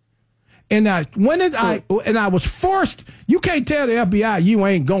anybody. And I was forced. You can't tell the FBI you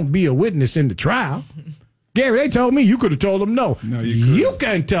ain't gonna be a witness in the trial. Gary, they told me you could have told them no. No, you couldn't. You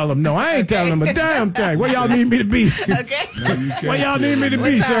can't tell them no. I ain't telling them a damn thing. Where y'all need me to be? Okay. No, you can't Where y'all need me to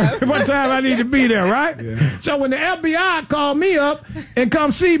be, sir? What time I need to be there, right? Yeah. So when the FBI called me up and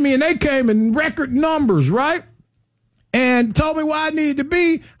come see me, and they came in record numbers, right? And told me where I needed to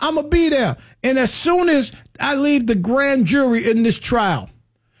be, I'm going to be there. And as soon as I leave the grand jury in this trial,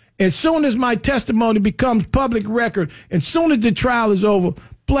 as soon as my testimony becomes public record, as soon as the trial is over,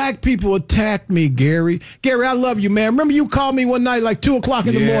 black people attack me, Gary. Gary, I love you, man. Remember you called me one night like 2 o'clock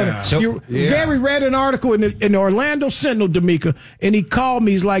in the morning. Gary read an article in the Orlando Sentinel, Demica, and he called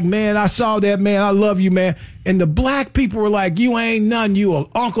me. He's like, man, I saw that, man. I love you, man. And the black people were like, you ain't none. You a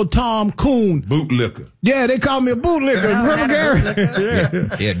Uncle Tom Coon. Bootlicker. Yeah, they called me a bootlicker. Remember,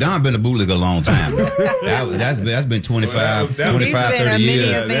 Gary? Yeah, Don been a bootlicker a long time. That's been 25, 30 years. He's been a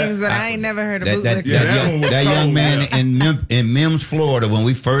many of things, but I ain't never heard of bootlicker. That young man in Mims, Florida, when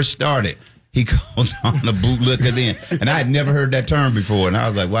we first started, he called on a bootlicker then. And I had never heard that term before. And I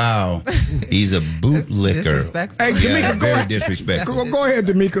was like, wow, he's a bootlicker. Disrespectful. Hey, Demica, very disrespectful. Go ahead,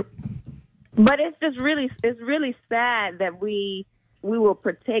 Demica. But it's just really sad that we will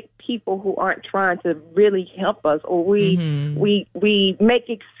protect people who aren't trying to really help us, or we make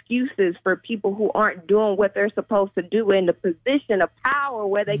excuses for people who aren't doing what they're supposed to do in the position of power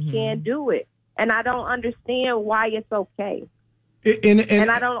where they can do it. And I don't understand why it's okay.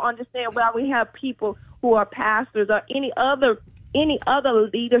 And I don't understand why we have people who are pastors or any other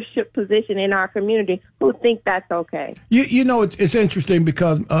leadership position in our community who think that's okay. You know, it's interesting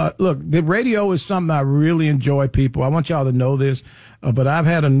because, look, the radio is something I really enjoy, people. I want y'all to know this, but I've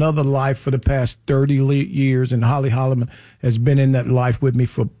had another life for the past 30 years, and Holly Holliman has been in that life with me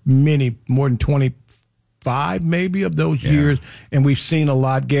for more than 25 maybe of those years, and we've seen a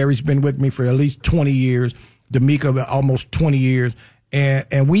lot. Gary's been with me for at least 20 years, Demica almost 20 years.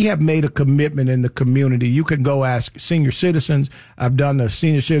 And we have made a commitment in the community. You can go ask senior citizens. I've done the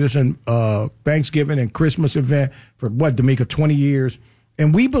senior citizen Thanksgiving and Christmas event for, Demica, 20 years.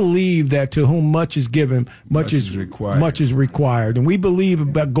 And we believe that to whom much is given, much is required. Much is required. And we believe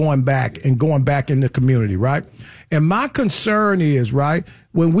about going back in the community, right? And my concern is, right,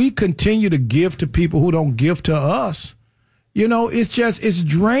 when we continue to give to people who don't give to us, you know, it's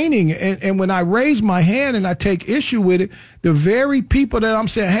draining. And when I raise my hand and I take issue with it, the very people that I'm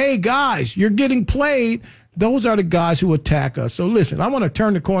saying, hey, guys, you're getting played, those are the guys who attack us. So listen, I want to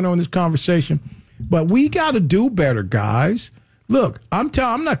turn the corner on this conversation, but we got to do better, guys. Look, I'm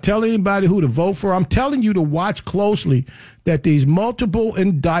not telling anybody who to vote for. I'm telling you to watch closely that these multiple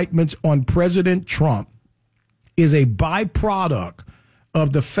indictments on President Trump is a byproduct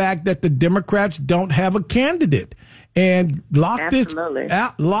of the fact that the Democrats don't have a candidate. And lock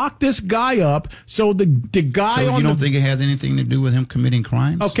this guy up so the guy So you don't think it has anything to do with him committing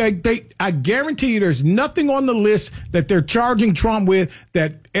crimes? Okay, I guarantee you there's nothing on the list that they're charging Trump with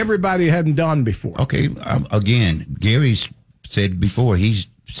that everybody hadn't done before. Okay, again, Gary's said before he's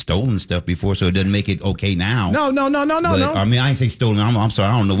stolen stuff before, so it doesn't make it okay now. No. I mean, I ain't say stolen. I'm sorry,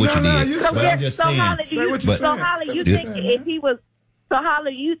 I don't know what you did. But I'm just saying. Holly, you think if he was... So,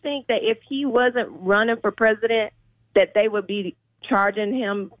 Holly, you think that if he wasn't running for president, that they would be charging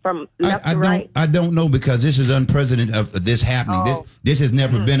him from left to right? I don't know, because this is unprecedented of this happening. Oh. This has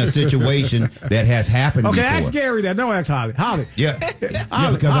never been a situation that has happened before. Ask Gary that. Don't ask Holly. Holly. Yeah,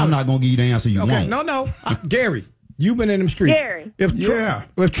 because I'm not going to give you the answer you want. No. Gary, you've been in them streets. Gary.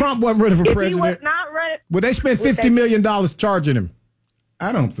 If Trump wasn't running for president, he was not running, would they spend $50 million charging him?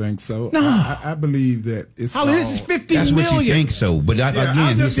 I don't think so. No. I believe that it's Holly, this is $50 That's million. what you think so. But again, I'm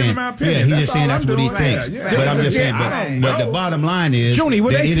he's just saying, giving my opinion. he's That's just saying all that's I'm what he doing. thinks. Yeah. But I'm just saying, but the bottom line is Junie,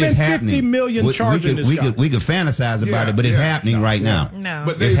 would that they it is spend happening. $50 million charging this guy? We could fantasize about it, but it's happening right now. No.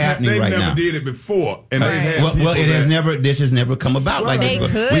 But it's happening right never now. did it before, and they've had Well, it has never. This has never come about like They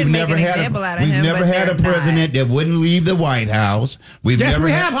this. could We've make never an had example out of We've him, never but had a they're president that wouldn't leave the White House. We've Yes, never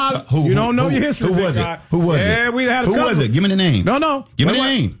we had, have, Holly. You don't know your history, Who big was guy. it? Who was Yeah, it? we had a Who was couple. it? Give me the name. No. Give me the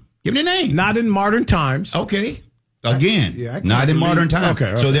name. Give me the name. Not in modern times. Okay. Again, I can't not in modern times.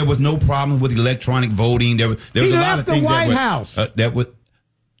 Okay. So there was no problem with electronic voting. There was He a lot left of the things White that House. That was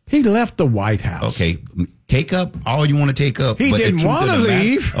He left the White House. okay. Take up all you want to take up. He but the didn't truth of want to the matter-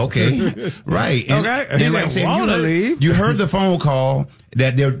 leave. Okay, right. And, Okay. and He like I didn't said, want to heard- leave. You heard the phone call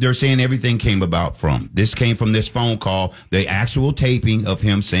that they're saying everything came about from. This came from this phone call, the actual taping of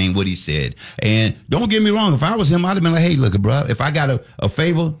him saying what he said. And don't get me wrong, if I was him, I'd have been like, hey, look, bro, if I got a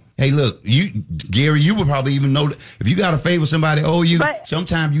favor, hey, look, Gary, you would probably even know if you got a favor somebody owe you,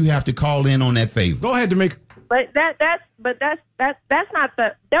 sometimes you have to call in on that favor. Go ahead, Demica. But that's not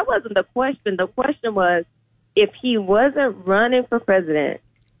that wasn't the question. The question was, if he wasn't running for president,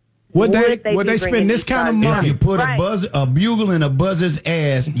 would they be spend bringing this these kind of charges? money? If you put a bugle in a buzzer's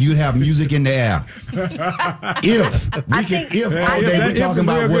ass, you'd have music in the air. If all day we're talking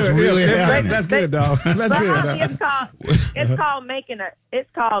about what's really happening. That's good, dog. That's good. Dog.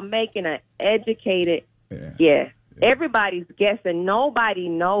 It's called making an educated guess. Everybody's guessing. Nobody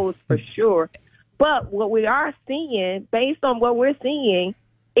knows for sure. But what we are seeing, based on what we're seeing,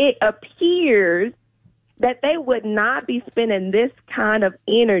 it appears that they would not be spending this kind of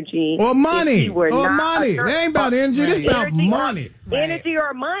energy or money. Money. They ain't about energy. This about money. Energy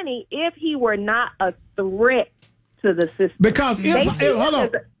or money if he were not a threat to the system. Because if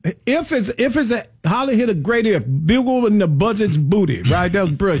it's a Holly hit a great if bugle in the buzzard's booty, right? That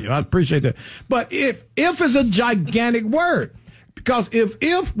was brilliant. I appreciate that. But if is a gigantic word. Because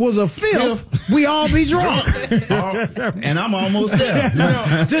if was a fifth, we all be drunk. And I'm almost there.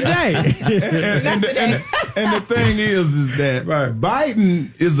 Today. And the thing is that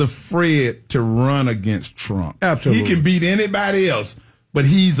Biden is afraid to run against Trump. Absolutely. He can beat anybody else, but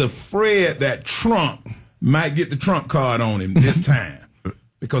he's afraid that Trump might get the Trump card on him this time.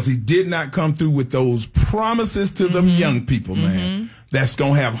 Because he did not come through with those promises to them young people, man. That's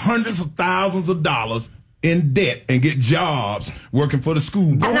going to have hundreds of thousands of dollars in debt and get jobs working for the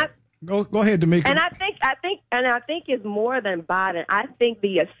school. Go ahead, Demica. And I think it's more than Biden. I think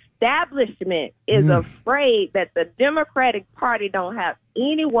the establishment is afraid that the Democratic Party don't have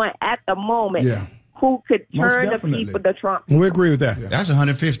anyone at the moment who could turn the people to Trump. We agree with that. That's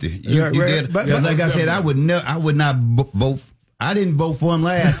 150. You did. But like I said, I would not vote. I didn't vote for him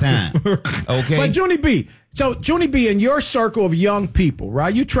last time. Okay. But Junie B. So, Junie B., in your circle of young people,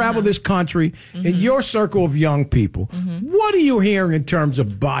 right? You travel this country, in your circle of young people, what are you hearing in terms of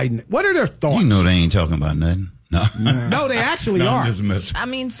Biden? What are their thoughts? You know they ain't talking about nothing. No, they actually are. I'm just messing. I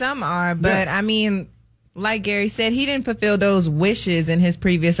mean, some are, but I mean, like Gary said, he didn't fulfill those wishes in his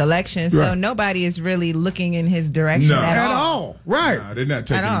previous election, so nobody is really looking in his direction at all. Right. Nah, they're not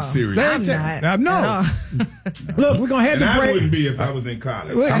taking him serious. I'm not. No. Look, we're going to head to break. I wouldn't be if I was in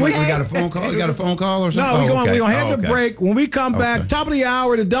college. Look, we got a phone call? You got a phone call or something? No, we're going to head to break. When we come back, top of the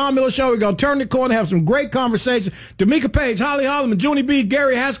hour, the Don Miller Show, we're going to turn the corner, have some great conversation. Demica Paige, Holly Holloman, Junie B.,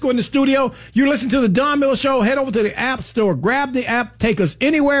 Gary Haskell in the studio. You listen to the Don Miller Show. Head over to the App Store. Grab the app. Take us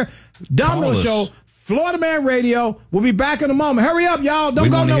anywhere. Don Miller Show. Florida Man Radio. We'll be back in a moment. Hurry up, y'all. Don't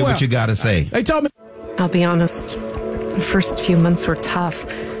go nowhere. Hear what you got to say. They told me. I'll be honest. The first few months were tough.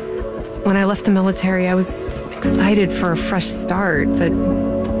 When I left the military, I was excited for a fresh start,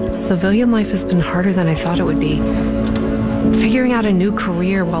 but civilian life has been harder than I thought it would be. Figuring out a new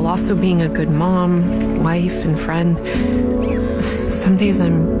career while also being a good mom, wife, and friend. Some days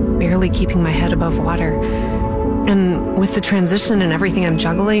I'm barely keeping my head above water. And with the transition and everything I'm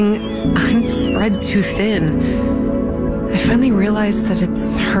juggling, I'm spread too thin. I finally realized that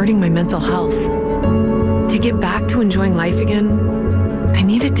it's hurting my mental health. To get back to enjoying life again, I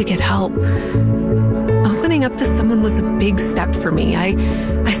needed to get help. Opening up to someone was a big step for me.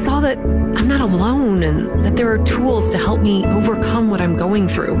 I saw that I'm not alone and that there are tools to help me overcome what I'm going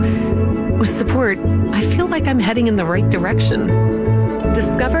through. With support, I feel like I'm heading in the right direction.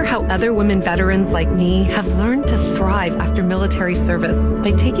 Discover how other women veterans like me have learned to thrive after military service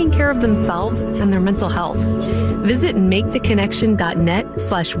by taking care of themselves and their mental health. Visit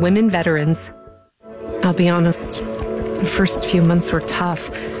maketheconnection.net/women veterans. I'll be honest, the first few months were tough.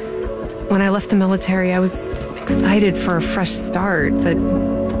 When I left the military, I was excited for a fresh start, but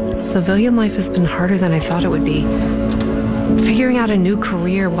civilian life has been harder than I thought it would be. Figuring out a new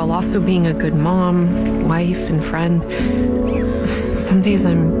career while also being a good mom, wife, and friend. Some days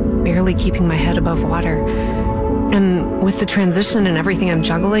I'm barely keeping my head above water. And with the transition and everything I'm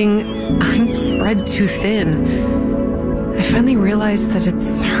juggling, I'm spread too thin. I finally realized that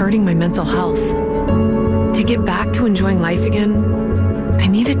it's hurting my mental health. To get back to enjoying life again, I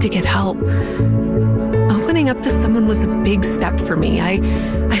needed to get help. Opening up to someone was a big step for me. I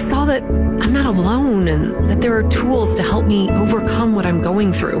saw that I'm not alone and that there are tools to help me overcome what I'm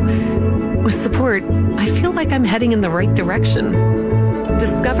going through. With support, I feel like I'm heading in the right direction.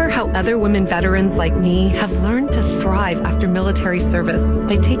 Discover how other women veterans like me have learned to thrive after military service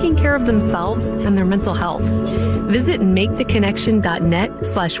by taking care of themselves and their mental health. Visit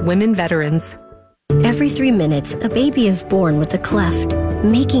maketheconnection.net/women veterans. Every 3 minutes, a baby is born with a cleft,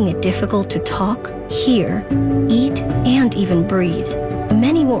 making it difficult to talk, hear, eat, and even breathe.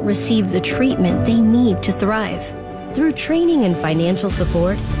 Many won't receive the treatment they need to thrive. Through training and financial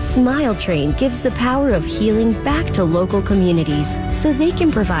support, Smile Train gives the power of healing back to local communities so they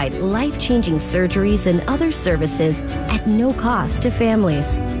can provide life-changing surgeries and other services at no cost to families.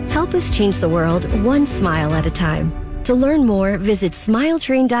 Help us change the world one smile at a time. To learn more, visit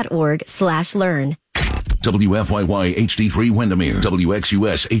smiletrain.org/learn. WFYY HD3 Windermere,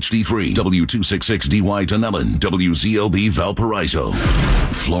 WXUS HD3, W266DY Dunellen, WZLB Valparaiso,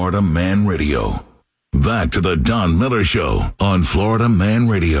 Florida Man Radio. Back to the Don Miller Show on Florida Man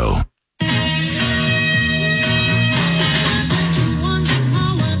Radio.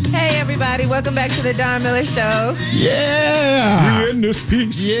 Hey, everybody. Welcome back to the Don Miller Show. Yeah. We're in this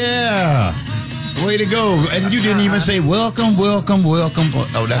piece. Yeah. Way to go. And you didn't even say welcome, welcome, welcome.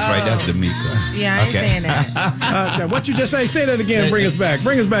 Oh, that's right. That's Demica. Yeah, I ain't saying that. What you just say? Say that again. Bring us back.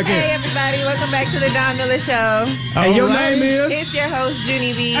 Bring us back in. Hey, everybody. Welcome back to the Don Miller Show. And your name is? It's your host,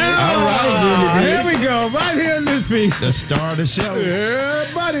 Junie B. All right, Junie B. Here we go. Right here in this piece. The star of the show. Yeah,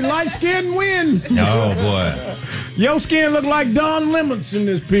 buddy. Light skin win. Oh, boy. Your skin look like Don Lemons in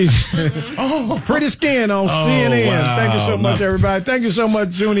this piece. Oh, pretty skin on CNN. Wow. Thank you so much, everybody. Thank you so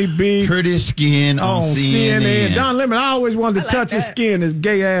much, Junie B. Pretty skin on CNN. Don Lemon, I always wanted to touch his skin, his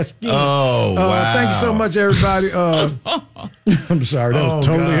gay ass skin. Oh, wow. Thank you so much, everybody. I'm sorry, that was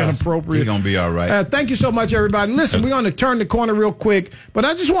totally inappropriate. You're going to be all right. Thank you so much, everybody. Listen, we're going to turn the corner real quick, but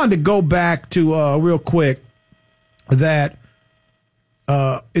I just wanted to go back to real quick that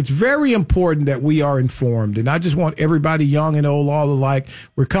it's very important that we are informed, and I just want everybody, young and old, all alike.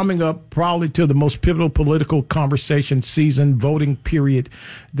 We're coming up probably to the most pivotal political conversation season, voting period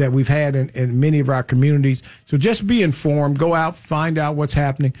that we've had in many of our communities. So just be informed. Go out, find out what's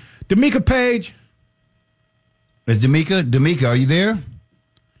happening. Demica Paige. Is Demica? Demica, are you there?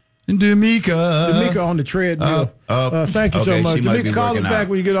 Demica on the treadmill. Thank you so much. Demica, call us back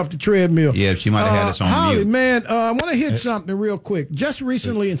when you get off the treadmill. Yeah, she might have had us on Holly, mute. man, I want to hit something real quick. Just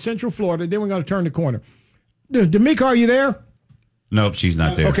recently in Central Florida, then we're going to turn the corner. Demica, are you there? Nope, she's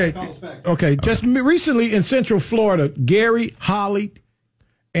not there. Okay. Just recently in Central Florida, Gary, Holly,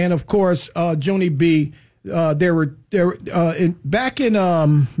 and of course Junie B. Back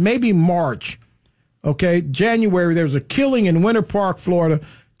in maybe March, January. There was a killing in Winter Park, Florida.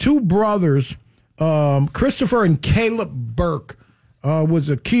 Two brothers, Christopher and Caleb Burke, was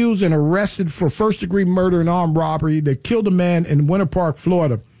accused and arrested for first-degree murder and armed robbery. They killed a man in Winter Park,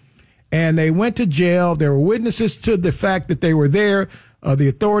 Florida, and they went to jail. There were witnesses to the fact that they were there. The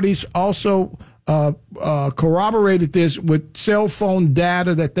authorities also corroborated this with cell phone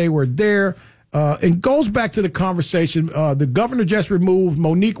data that they were there. It goes back to the conversation. The governor just removed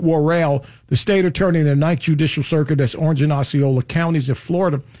Monique Worrell, the state attorney in the 9th Judicial Circuit, that's Orange and Osceola counties in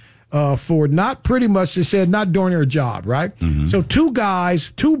Florida, for not pretty much, they said, not doing her job, right? Mm-hmm. So two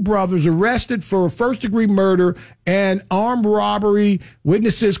brothers arrested for first-degree murder and armed robbery.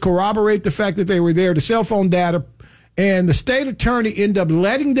 Witnesses corroborate the fact that they were there, the cell phone data, and the state attorney ended up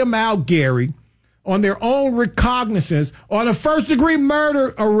letting them out, Gary, on their own recognizance on a first-degree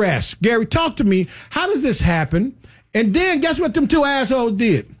murder arrest. Gary, talk to me. How does this happen? And then guess what them two assholes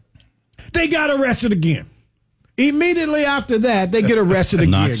did? They got arrested again. Immediately after that, they get arrested again.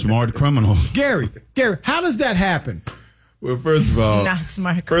 Not smart criminals. Gary, how does that happen? Well, first of all, not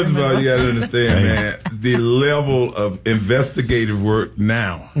smart criminal. First of all, you got to understand, man, the level of investigative work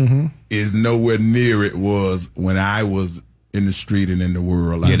now is nowhere near it was when I was in the street and in the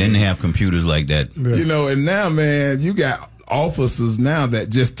world. Yeah, they didn't have computers like that. You know, and now, man, you got officers now that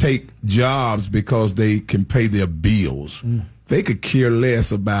just take jobs because they can pay their bills. They could care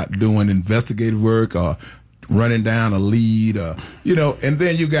less about doing investigative work or running down a lead, you know. And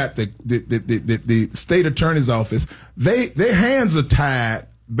then you got the state attorney's office. Their hands are tied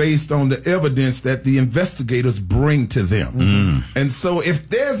based on the evidence that the investigators bring to them. And so if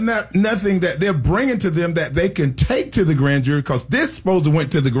there's nothing that they're bringing to them that they can take to the grand jury, because this supposed to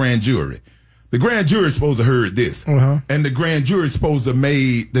went to the grand jury. The grand jury is supposed to heard this, and the grand jury is supposed to have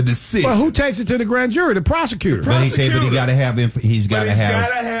made the decision. Well, who takes it to the grand jury? The prosecutor. But he said, but he got to have he's got to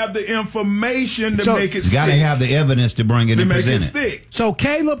have the information to make it stick. He's got to have the evidence to bring it and present it. Stick. So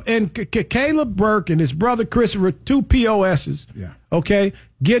Caleb Burke and his brother Christopher, 2 POSs. Yeah. Okay,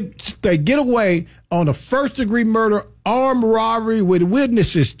 they get away on a first-degree murder, armed robbery with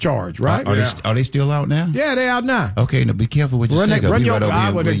witnesses charge, right? Are they still out now? Yeah, they out now. Okay, now be careful what you say. I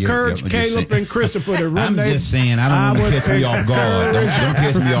would encourage Caleb and Christopher to run. I'm just saying, I don't want to catch me off guard. Don't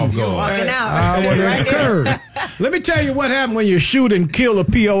catch me off guard. Walking out. I would encourage. Let me tell you what happened when you shoot and kill a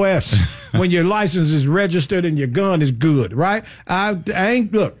POS. When your license is registered and your gun is good, right?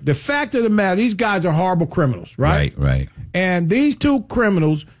 Look, the fact of the matter, these guys are horrible criminals, right? Right. And these 2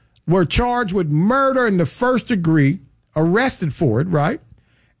 criminals were charged with murder in the first degree, arrested for it, right?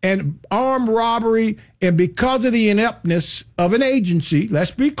 And armed robbery, and because of the ineptness of an agency,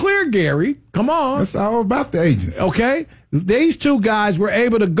 let's be clear, Gary, come on. That's all about the agency. Okay? These 2 guys were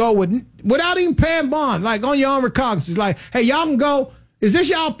able to go without even paying bond, like on your own recognizance. Like, hey, y'all can go. Is this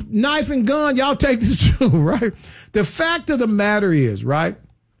y'all knife and gun? Y'all take this too, right? The fact of the matter is, right,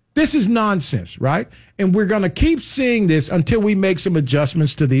 this is nonsense, right? And we're going to keep seeing this until we make some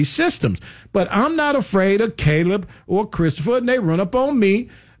adjustments to these systems. But I'm not afraid of Caleb or Christopher, and they run up on me.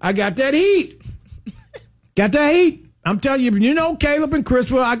 I got that heat. Got that heat. I'm telling you, you know Caleb and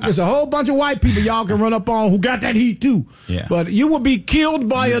Christopher, there's a whole bunch of white people y'all can run up on who got that heat too. Yeah. But you will be killed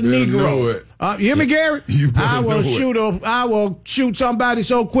by a Negro. You hear me, Gary? I will shoot somebody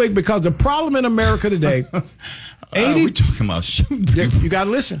so quick, because the problem in America today, 80. We talking about shooting. You got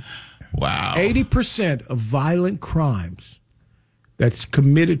to listen. Wow. 80% of violent crimes that's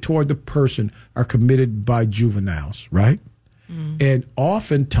committed toward the person are committed by juveniles, right? And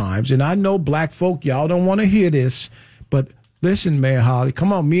oftentimes, and I know black folk, y'all don't want to hear this, but listen, man, Holly,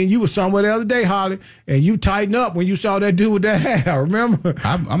 come on. Me and you were somewhere the other day, Holly, and you tightened up when you saw that dude with that hair, remember?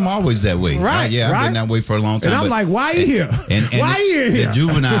 I'm always that way. Right, I've been that way for a long time. And I'm like, why you here? Why you here? The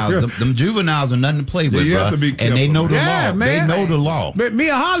juveniles, them juveniles are nothing to play with, you have to be careful, and they know the law. Man. They know the law. But me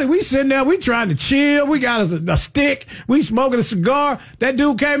and Holly, we sitting there, we trying to chill. We got a stick. We smoking a cigar. That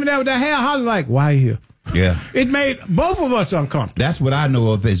dude came in there with that hair. Holly like, why you here? Yeah. It made both of us uncomfortable. That's what I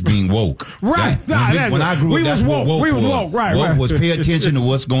know of as being woke. Right. When I grew up, that's what woke was. We was woke, right. Woke was pay attention to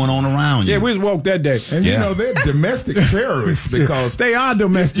what's going on around you. Yeah, we was woke that day. And you know, they're domestic terrorists because they are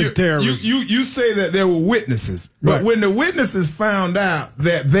domestic terrorists. You say that there were witnesses, but when the witnesses found out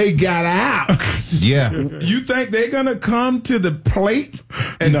that they got out, you think they're gonna come to the plate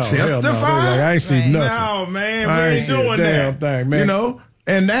and testify? I ain't seen nothing. No, man, we ain't doing that. Thing, man. You know?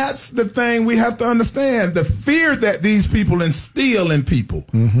 And that's the thing we have to understand. The fear that these people instill in people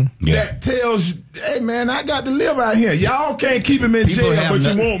that tells you, hey, man, I got to live out here. Y'all can't keep him in jail, but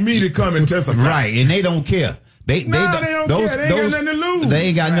you want me to come and testify. Right, and they don't care. They don't care. They ain't got nothing to lose. They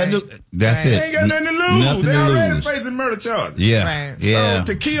ain't got nothing to That's it. They ain't got nothing to lose. They're already facing murder charges. Yeah. Right. So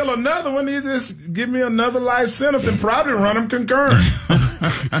to kill another one, you just give me another life sentence and probably run them concurrent.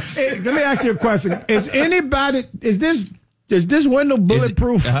 Hey, let me ask you a question. Is this window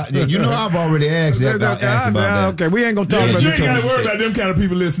bulletproof? You know, I've already asked about that. Okay, we ain't gonna talk about it. You ain't got to worry about them kind of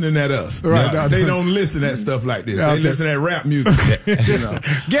people listening at us. Right? No, they don't listen at stuff like this. They listen at rap music. You know.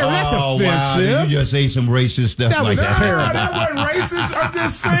 Gary, that's offensive. Wow, you just say some racist stuff like that. No, that wasn't racist. I'm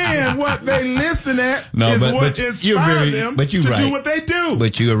just saying what they listen at is what inspired them to do what they do.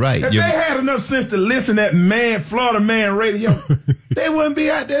 But you're right. If they had enough sense to listen at Florida Man Radio, they wouldn't be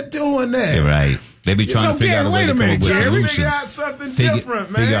out there doing that. You're right. They be trying to figure out a way to come up with solutions. Figure out something different,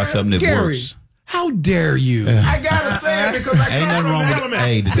 man. Figure out something that works. How dare you? I gotta say it because I come from the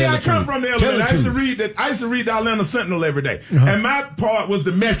element. See, I come from the element. I used to read the Atlanta Sentinel every day, and my part was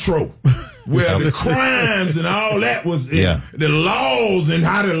the Metro, where the crimes and all that was, the laws and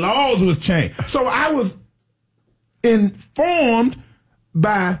how the laws was changed. So I was informed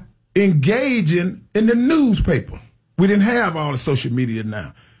by engaging in the newspaper. We didn't have all the social media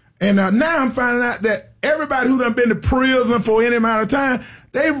now. And now I'm finding out that everybody who done been to prison for any amount of time,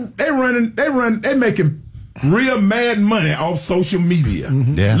 they making real mad money off social media.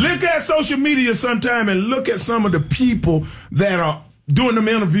 Yeah. Look at social media sometime and look at some of the people that are doing them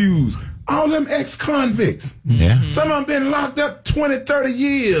interviews. All them ex-convicts. Yeah. Some of them been locked up 20, 30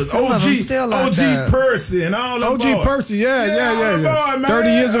 years. Some of them still locked up. Percy and all them OG boys. Percy, yeah. Boy, man. 30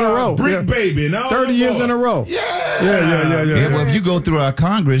 years in a row. Brick Baby and all 30 years boys. in a row. Yeah. Yeah, well, if you go through our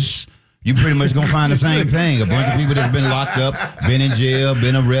Congress, you pretty much gonna find the same thing. A bunch of people that's been locked up, been in jail,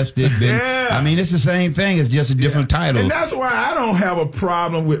 been arrested. I mean, it's the same thing. It's just a different title. And that's why I don't have a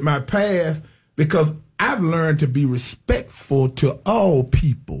problem with my past, because I've learned to be respectful to all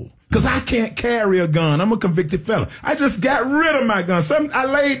people. Because I can't carry a gun. I'm a convicted felon. I just got rid of my gun. I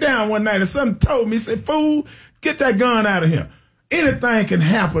laid down one night and something told me, said, fool, get that gun out of here. Anything can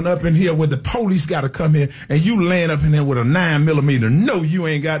happen up in here where the police got to come here and you laying up in there with a 9mm. No, you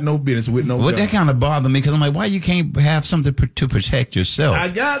ain't got no business with no gun. That kind of bothered me, because I'm like, why you can't have something to protect yourself? I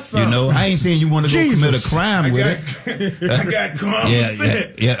got something. You know, I ain't saying you want to go commit a crime with it. I got common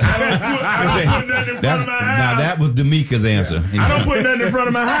sense. Yeah. I don't put nothing in front of my house. Now, that was Demica's answer. I don't put nothing in front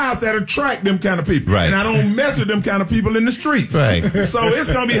of my house that attract them kind of people. Right. And I don't mess with them kind of people in the streets. Right. So it's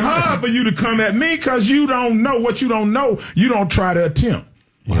going to be hard for you to come at me, because you don't know what you don't know. You don't try to attempt.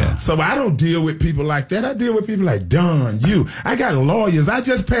 Yeah. So I don't deal with people like that. I deal with people like Don, you. I got lawyers. I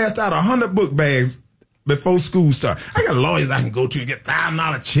just passed out 100 book bags before school starts. I got lawyers I can go to and get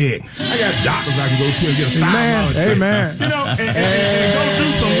 $1,000 check. I got doctors I can go to and get $1,000 check. Amen. You know, and go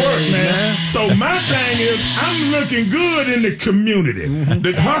do some work, man. So my thing is, I'm looking good in the community.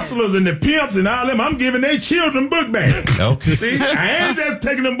 The hustlers and the pimps and all them, I'm giving their children book bags. Okay. See, I ain't just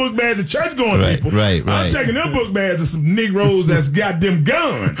taking them book bags to church going people. Right. I'm taking them book bags to some Negroes that's got them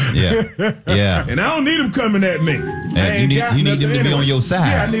guns. Yeah. And I don't need them coming at me. You need them to be on your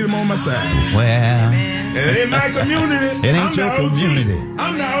side. Yeah, I need them on my side. Well, and in my community, it ain't your community.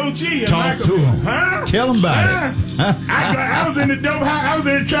 I'm the OG. Talk to them. Huh? Tell them about it. I was in the dope house. I was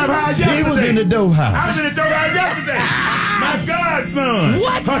in the trap house yesterday. He was in the dope house. I was in the dope house yesterday. My godson.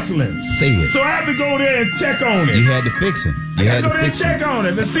 What? Hustling. Say it. So I have to go there and check on it. You had to fix him. I had to go there and check on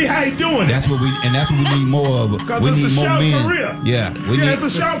him and see how he doing. That's what we need more of. Because we it's need a more short men. career. Yeah. It's a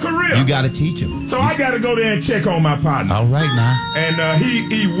short career. You got to teach him. So I got to go there and check on my partner. All right now. And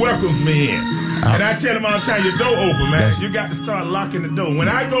he welcomes me in. And I tell him all the time, your door open, man. You got to start locking the door. When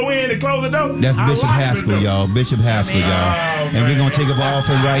I go in and close the door, that's Bishop Haskell, y'all. Bishop Haskell, y'all. And we're going to take up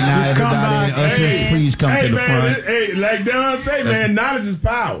offering right now. Everybody, ushers, please come to the front. Hey, like Don say, man, knowledge is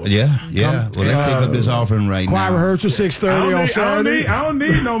power. Yeah. Well, let's take up this offering right now. Choir rehearsal 6:30 on Saturday. I don't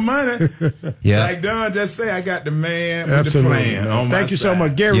need no money. Yeah. Like Don just say, I got the man with the plan on my Thank you so side.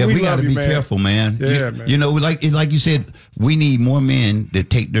 much, Gary. We got love to you, be man. careful, man. Yeah, man. You know, like you said, we need more men that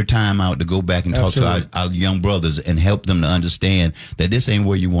take their time out to go back and talk to our young brothers and help them to understand that this ain't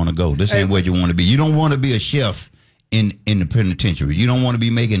where you want to go. This ain't where you want to be. You don't want to be a chef in the penitentiary. You don't want to be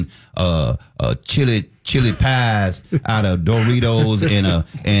making chili pies out of Doritos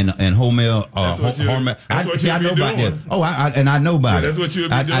and Hormel. I know about that. Oh, I know about it. That's what you'll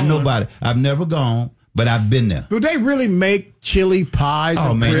be doing. I know about it. I've never gone, but I've been there. Do they really make chili pies?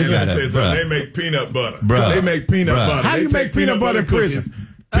 Oh, in man, prison? They make peanut butter. Bruh. They make peanut butter. How do you make peanut butter in prison?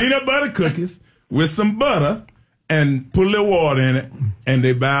 Peanut butter cookies with some butter and put a little water in it, and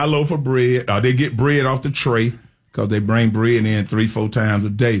they buy a loaf of bread. Or they get bread off the tray, because they bring bread in 3-4 times a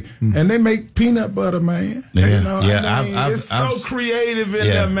day. And they make peanut butter, man. Yeah. You know, it's so creative in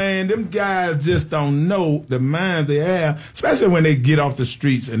there, man. Them guys just don't know the mind they have, especially when they get off the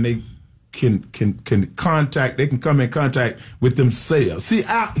streets and they can contact, they can come in contact with themselves. See,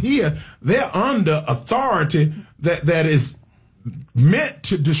 out here, they're under authority that is meant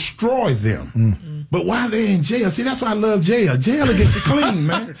to destroy them. But while they're in jail, see, that's why I love jail. Jail will get you clean,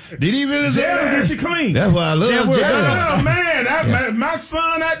 man. Did he really say jail that? will get you clean. That's why I love jail. Oh, man. My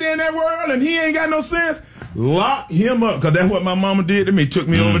son out there in that world, and he ain't got no sense. Lock him up, because that's what my mama did to me. Took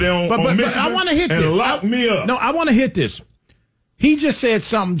me over there on Michigan, but I want to hit and this. Locked me up. No, I want to hit this. He just said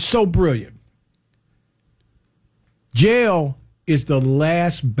something so brilliant. Jail is the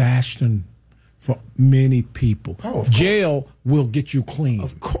last bastion for many people. Jail will get you clean.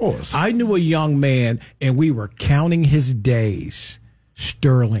 Of course. I knew a young man, and we were counting his days.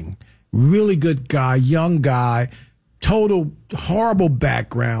 Sterling, really good guy, young guy, total horrible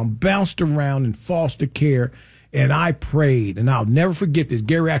background, bounced around in foster care, and I prayed, and I'll never forget this.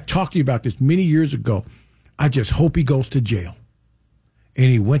 Gary, I talked to you about this many years ago. I just hope he goes to jail. And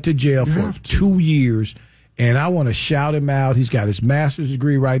he went to jail for 2 years. And I want to shout him out. He's got his master's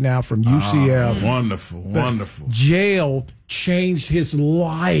degree right now from UCF. Wonderful. Jail changed his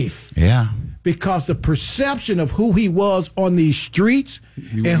life. Yeah. because the perception of who he was on these streets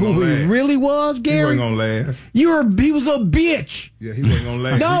and who he really was, Gary. He wasn't going to last. He was a bitch. Yeah, he wasn't going to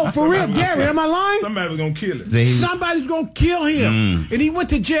last. No, for real, Gary, am I lying? Somebody was going to kill him. Somebody's going to kill him. And he went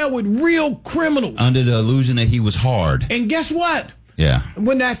to jail with real criminals. Under the illusion that he was hard. And guess what? Yeah.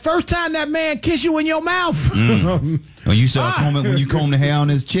 When that first time that man kissed you in your mouth. When you start combing, when you comb the hair on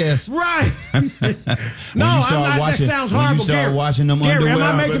his chest. Right. That sounds horrible. When you start washing them Gary, underwear.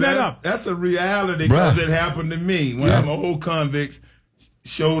 am I making that up? That's a reality because it happened to me when I'm a whole convict.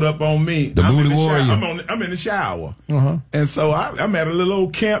 Showed up on me. The booty warrior. I'm in the shower. And so I'm at a little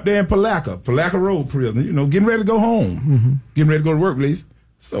old camp there in Palaca Road prison, getting ready to go home. Getting ready to go to work, please.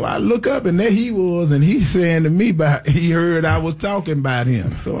 So I look up and there he was, and he's saying to me, he heard I was talking about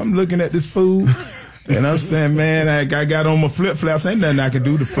him. So I'm looking at this fool. And I'm saying, man, I got on my flip-flops. Ain't nothing I can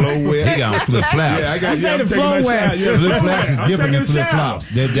do to flow wet. He got on flip-flops. Yeah, I'm the taking my shower. Yeah, flip-flops is different than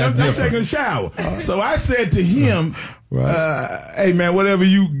flip-flops. I'm taking a shower. So I said to him, hey, man, whatever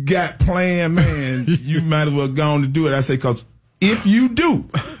you got planned, man, you might as well go on to do it. I say, because if you do,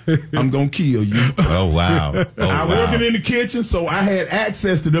 I'm going to kill you. Oh, wow. I'm working in the kitchen, so I had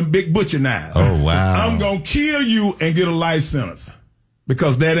access to them big butcher knives. Oh, wow. I'm going to kill you and get a life sentence.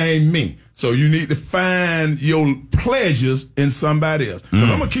 Because that ain't me. So you need to find your pleasures in somebody else.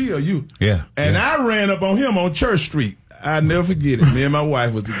 Because I'm going to kill you. Yeah. And I ran up on him on Church Street. I never forget it. Me and my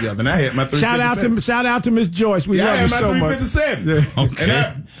wife was together, and I had my 357. Shout out to Miss Joyce. We love her so much. I had my 357. Yeah. Okay. And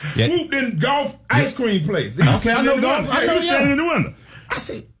I swooped in golf ice cream place. Okay, I know golf. He was standing in the window. I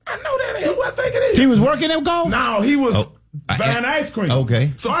said, I know that ain't who I think it is. He was working at golf? No, he was buying ice cream.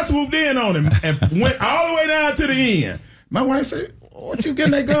 Okay. So I swooped in on him and went all the way down to the end. My wife said, what you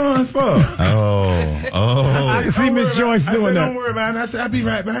getting that gun for? I can see Miss Joyce doing that. Don't worry about it. I said, I'll be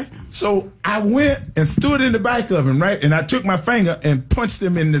right back. So I went and stood in the back of him, right? And I took my finger and punched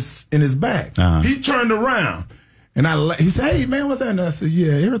him in his back. He turned around. And he said, hey, man, what's that? And I said,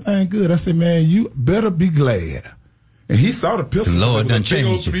 yeah, everything good. I said, man, you better be glad. And he saw the pistol. The Lord done big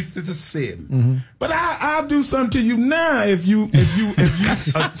old changed you. 357. But I'll do something to you now if you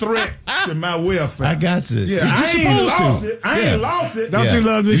a threat to my welfare. I got you. Yeah, I ain't lost it. Don't you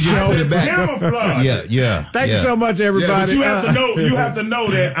love this show? It's camouflage. Yeah. Thank you so much, everybody. Yeah, but you have to know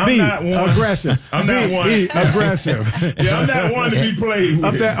that I'm not one aggressive. I'm not one aggressive. Yeah, I'm not one to be played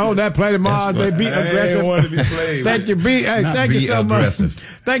with. That play tomorrow. They be aggressive. I ain't one to be played Thank you, B. Hey, thank you so much.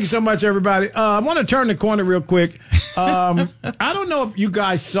 Thank you so much, everybody. I want to turn the corner real quick. I don't know if you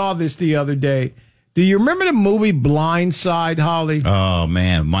guys saw this the other day. Do you remember the movie Blindside, Holly? Oh,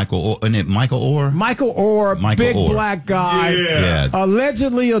 man. Michael Orr? Michael Orr, big black guy. Yeah.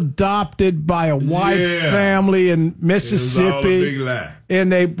 Allegedly adopted by a white family in Mississippi. It was all a big lie.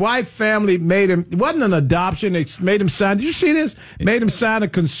 And the white family made him, it wasn't an adoption, they made him sign, did you see this? Made him sign a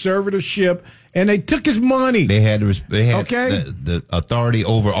conservatorship, and they took his money. They had the authority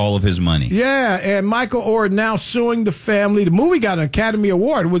over all of his money. Yeah, and Michael Orr now suing the family. The movie got an Academy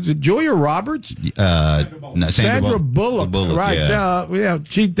Award. Was it Julia Roberts? Sandra Bullock. Right. Yeah.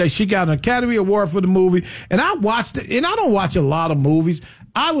 She got an Academy Award for the movie. And I watched it, and I don't watch a lot of movies.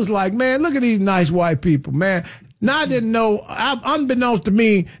 I was like, man, look at these nice white people, man. Now I didn't know, unbeknownst to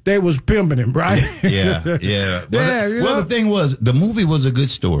me, they was pimping him, right? Yeah. Well, the thing was, the movie was a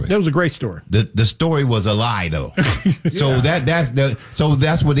good story. That was a great story. The story was a lie, though. So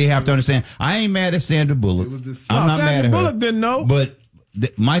that's what they have to understand. I ain't mad at Sandra Bullock. I'm not mad at her. Sandra Bullock didn't know. But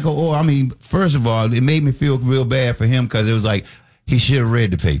Michael Orr, I mean, first of all, it made me feel real bad for him because it was like he should have read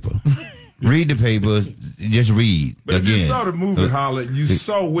the paper. Read the paper, just read. But again. If you saw the movie, Holly, you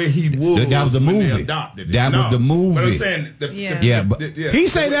saw where he was. That was the movie. They adopted him. That was the movie. But I'm saying, he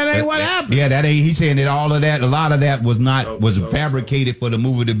said that ain't what happened. Yeah, that ain't. He's saying that all of that, a lot of that was not fabricated for the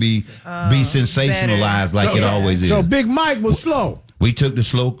movie to be sensationalized like it always is. So Big Mike was slow. We took the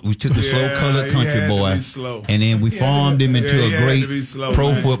slow colored country boy, and then we formed him into a great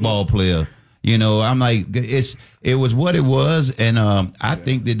pro football player. You know, I'm like, it was what it was, and I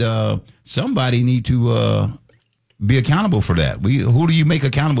think that somebody need to be accountable for that. Who do you make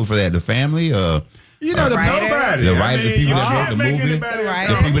accountable for that? The family? The nobody. The writer, the people that wrote the movie.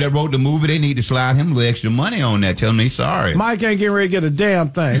 The people that wrote the movie, they need to slide him a little extra money on that. Tell him he's sorry. Mike ain't getting ready to get a damn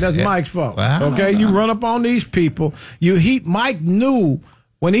thing. That's Mike's fault. Well, okay, you run up on these people. Mike knew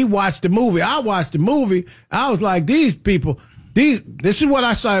when he watched the movie. I watched the movie. I was like, these people. This is what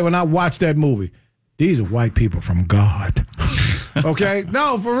I saw when I watched that movie. These are white people from God. Okay,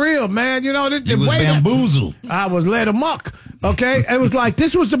 no, for real, man. You know, you was bamboozled. I was led amok. Okay, it was like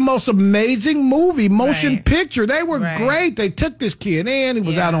this was the most amazing movie, motion picture. They were great. They took this kid in. He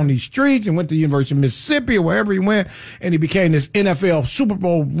was out on these streets and went to the University of Mississippi or wherever he went, and he became this NFL Super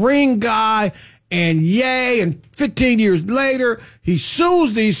Bowl ring guy. And and 15 years later, he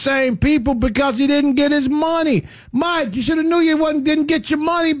sues these same people because he didn't get his money. Mike, you should have knew you didn't get your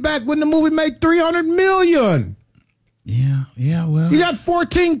money back when the movie made $300 million. Yeah, well, you got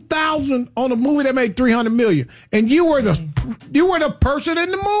 14,000 on a movie that made $300 million, and you were the person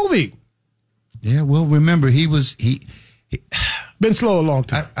in the movie. Yeah, well, remember he been slow a long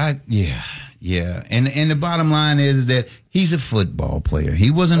time. Yeah, and the bottom line is that he's a football player.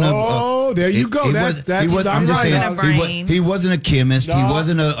 He wasn't there you go. I'm just saying he wasn't a chemist. No, he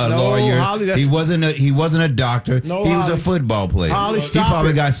wasn't a lawyer. Holly, he wasn't a doctor. He was a football player. Holly, he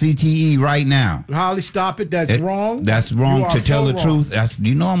probably got CTE right now. Holly, stop it. That's wrong. That's wrong to tell the truth.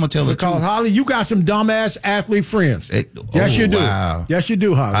 You know I'm gonna tell the truth. Because Holly, you got some dumbass athlete friends. Yes, you do. Wow. Yes, you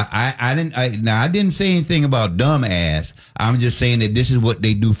do, Holly. I didn't say anything about dumbass. I'm just saying that this is what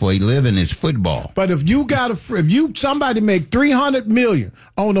they do for a living is football. But if you got somebody make $300 million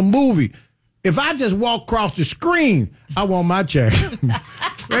on a movie, if I just walk across the screen, I want my check.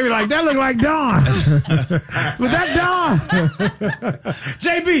 They be like, that look like Don. Was that Don?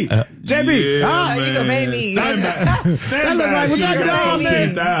 JB. Yeah, you gonna pay me. That look like, was that Don,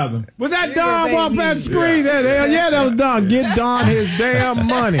 man? Was that Don walk past the screen? Yeah. Hell yeah, that was Don. Get Don his damn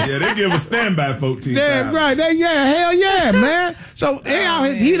money. Yeah, they give a standby $14,000. Yeah, right. Hell yeah, man. So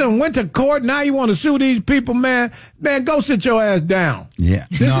he done went to court. Now you want to sue these people, man? Man, go sit your ass down. Yeah.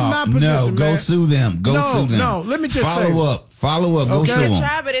 This is my position, go man. sue them. Go sue them. No, let me just Follow up. Go sue them.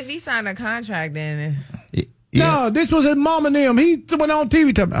 Try, but if he signed a contract, then no, this was his mom and them. He went on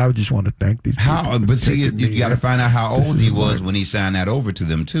TV. I just want to thank these people. But see, you got to find out how old he was when he signed that over to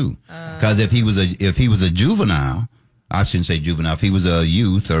them too. Because if he was a juvenile, I shouldn't say juvenile. If he was a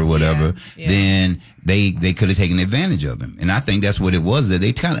youth or whatever, then they could have taken advantage of him. And I think that's what it was. That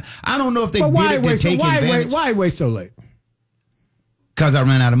they kind of. I don't know if they did it to take advantage. Why wait so late? Because I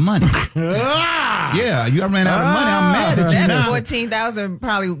ran out of money. Yeah, you ran out of money. I'm mad at you now. 14,000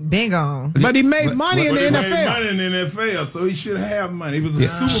 probably been gone. But he made money in the NFL. He made money in the NFL, so he should have money. He was a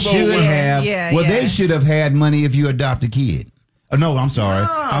Super Bowl winner. They should have had money if you adopt a kid. No, I'm sorry.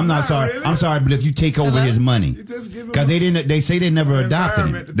 I'm not sorry. Really. I'm sorry, but if you take over his money, because they say they never adopted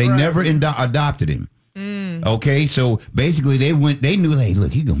him. They never adopted him. Okay, so basically they knew, hey,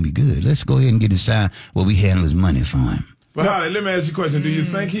 look, he's gonna be good. Let's go ahead and get his side. Well, we handle his money for him. But Holly, let me ask you a question. Do you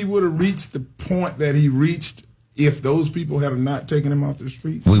think he would have reached the point that he reached if those people had not taken him off the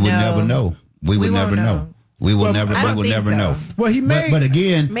streets? We would never know. We would never know. We will never know. Well, he made. But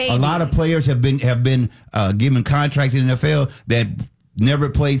again, a lot of players have been given contracts in the NFL that never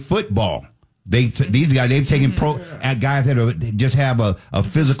played football. These guys, they've taken guys that just have a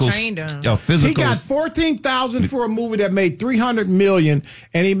physical. He got $14,000 for a movie that made $300 million,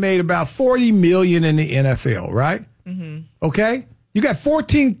 and he made about $40 million in the NFL, right? Mm-hmm. Okay, you got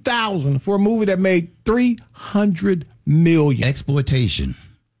 $14,000 for a movie that made $300 million. Exploitation.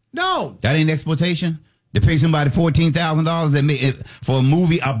 No, that ain't exploitation. To pay somebody $14,000 for a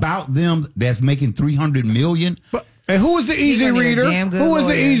movie about them that's making $300 million. And who is the easy reader? Who is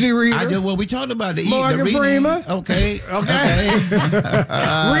the easy reader? Well, we talked about the Morgan Freeman. Okay.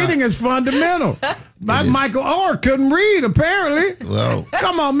 Reading is fundamental. Michael Orr couldn't read, apparently. Well,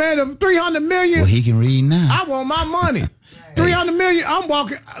 come on, man. $300 million. Well, he can read now. I want my money. $300 million. I'm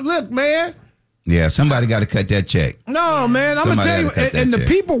walking. Look, man. Yeah, somebody got to cut that check. No, man. I'm going to tell you. And the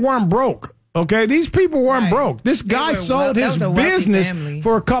people weren't broke. Okay, these people weren't broke. This guy sold his business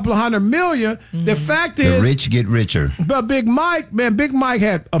for a couple of $100 million. Mm-hmm. The fact is, the rich get richer. But Big Mike had, Mike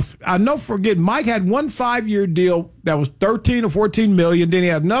had one 5-year deal that was 13 or 14 million. Then he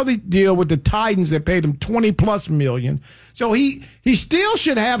had another deal with the Titans that paid him 20 plus million. So he still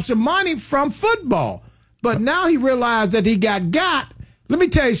should have some money from football. But now he realized that he got. Let me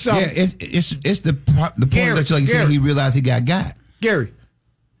tell you something. Yeah, it's the point that you said he realized he got. Gary.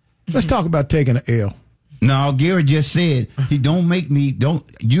 Let's talk about taking an L. No, Gary just said you get me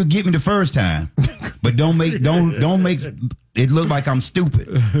the first time, but don't make it look like I'm stupid.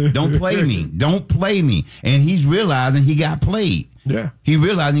 Don't play me. And he's realizing he got played. Yeah, he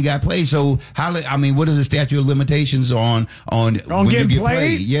realized he got played. So what is the statute of limitations on when you get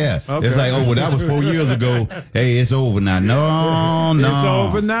played? Yeah, okay. It's like, that was 4 years ago. Hey, it's over now. No, it's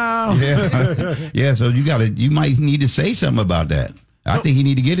over now. Yeah. So you might need to say something about that. I think he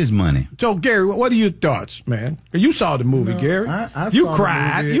need to get his money. So, Gary, what are your thoughts, man? You saw the movie, Gary. I you saw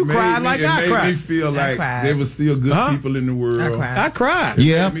cried. the movie. You cried like I cried. It made me feel like there were still good people in the world. I cried.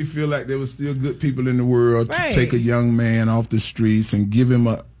 It made me feel like there were still good people in the world to take a young man off the streets and give him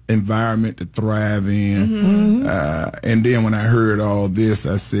an environment to thrive in. And then when I heard all this,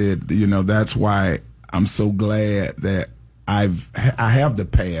 I said, that's why I'm so glad that I have the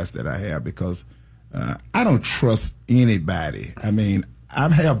past that I have, because I don't trust anybody. I mean, I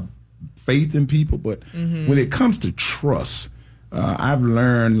have faith in people, but when it comes to trust, I've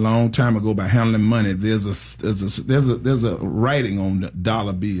learned a long time ago by handling money. There's a writing on the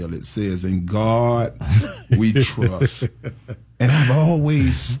dollar bill. It says, "In God we trust." And I've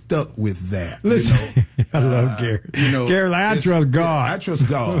always stuck with that. Listen, I love Gary. Gary, like, I trust God. I trust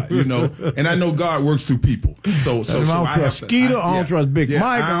God, and I know God works through people. So I don't trust Skeeter. I don't trust Big Mike.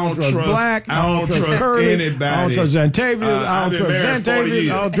 I don't trust Black. I don't trust Curly, anybody. I don't trust Xantavius. I don't trust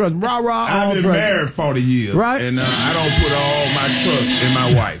Xantavius. I don't trust Rah-Rah. I've been married 40 years. Right? And I don't put all my trust in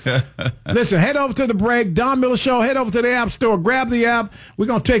my wife. Listen, head over to the break. Don Miller Show. Head over to the App Store. Grab the app. We're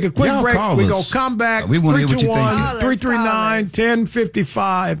going to take a quick break. We're going to come back. We want to hear what you think. 321-339-1055.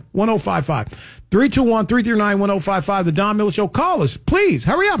 1055. 321-339-1055. The Don Miller Show. Call us. Please.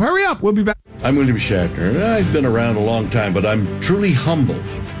 Hurry up. We'll be back. I'm William Shatner. I've been around a long time, but I'm truly humbled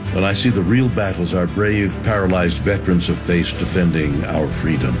when I see the real battles our brave, paralyzed veterans have faced defending our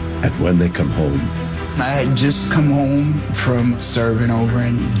freedom. And when they come home, I had just come home from serving over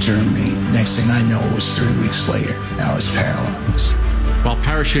in Germany. Next thing I know, it was 3 weeks later. I was paralyzed. While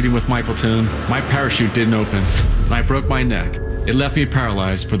parachuting with my platoon, my parachute didn't open, and I broke my neck. It left me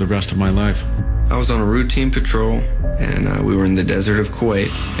paralyzed for the rest of my life. I was on a routine patrol, and we were in the desert of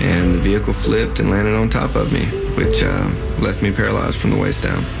Kuwait, and the vehicle flipped and landed on top of me, which left me paralyzed from the waist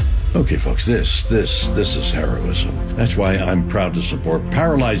down. Okay, folks, this is heroism. That's why I'm proud to support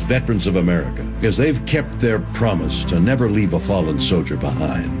Paralyzed Veterans of America, because they've kept their promise to never leave a fallen soldier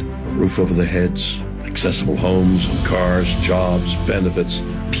behind. A roof over their heads, accessible homes and cars, jobs, benefits.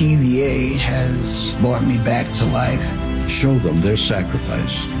 PVA has brought me back to life. Show them their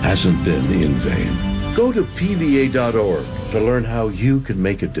sacrifice hasn't been in vain. Go to PVA.org to learn how you can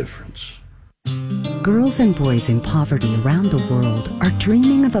make a difference. Girls and boys in poverty around the world are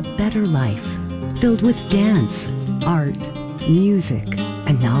dreaming of a better life, filled with dance, art, music,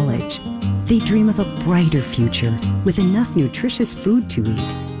 and knowledge. They dream of a brighter future with enough nutritious food to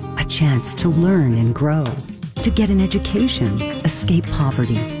eat, a chance to learn and grow, to get an education, escape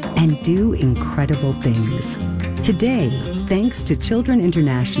poverty, and do incredible things. Today, thanks to Children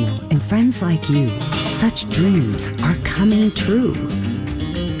International and friends like you, such dreams are coming true.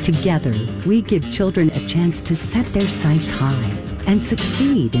 Together, we give children a chance to set their sights high and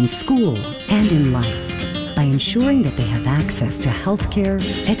succeed in school and in life by ensuring that they have access to healthcare,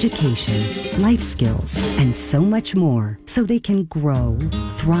 education, life skills, and so much more so they can grow,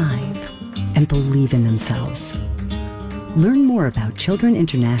 thrive, and believe in themselves. Learn more about Children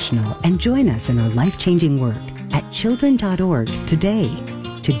International and join us in our life-changing work at children.org today.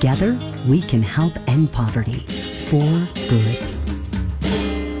 Together, we can help end poverty for good.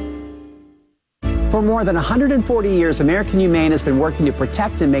 For more than 140 years, American Humane has been working to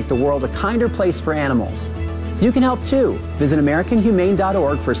protect and make the world a kinder place for animals. You can help too. Visit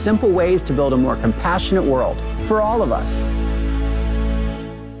AmericanHumane.org for simple ways to build a more compassionate world for all of us.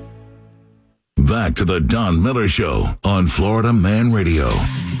 Back to the Don Miller Show on Florida Man Radio.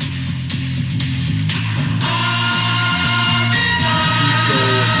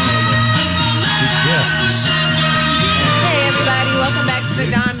 Hey, everybody. Welcome back to the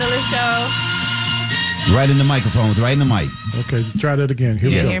Don Miller Show. Right in the microphones, right in the mic. Okay, try that again. Here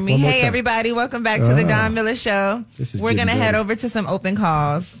we go. Hear me? Hey, everybody. Welcome back to the Don Miller Show. We're going to head over to some open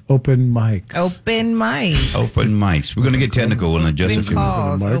calls. Open mics. Open mics. Open mics. We're going to get technical in just a few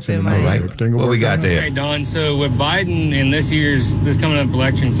minutes. Open mics. All right. What we got there? Hey, Don. So with Biden in this coming up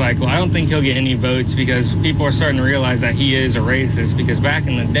election cycle, I don't think he'll get any votes because people are starting to realize that he is a racist. Because back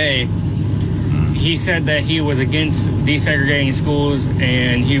in the day, he said that he was against desegregating schools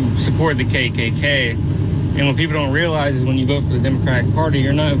and he supported the KKK. And what people don't realize is when you vote for the Democratic Party,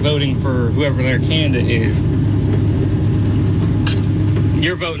 you're not voting for whoever their candidate is.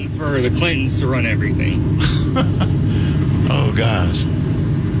 You're voting for the Clintons to run everything. Oh, gosh.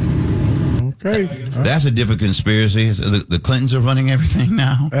 Okay. That's a different conspiracy. So the Clintons are running everything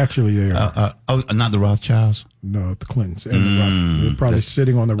now? Actually, they are. Not the Rothschilds? No, the Clintons. And they're probably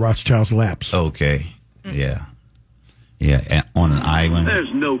sitting on the Rothschilds' laps. Okay. Yeah. Yeah, and on an island.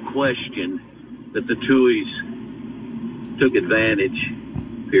 There's no question that the Tuohys took advantage,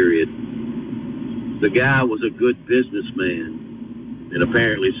 period. The guy was a good businessman. and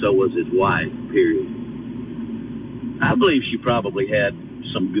apparently so was his wife, period. I believe she probably had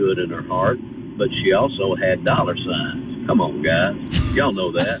some good in her heart, but she also had dollar signs. Come on, guys. Y'all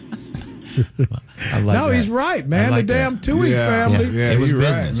know that. He's right, man. The damn Toohey family. Yeah, it was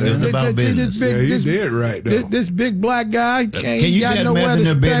business. Right, it was about business. He did right, though. This big black guy can you just imagine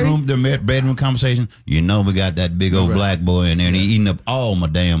the bedroom conversation? You know we got that big old black boy in there, and he eating up all my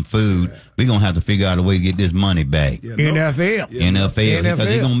damn food. We're going to have to figure out a way to get this money back. NFL. NFL. Because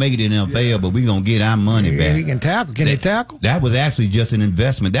he's going to make it in NFL, but we're going to get our money back. He can tackle. Can he tackle? That was actually just an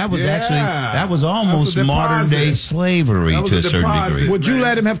investment. That was almost modern day slavery to a certain degree. Would you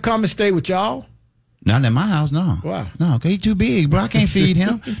let him have come and stay with y'all? Not in my house, no. Why? No, because he's too big, bro. I can't feed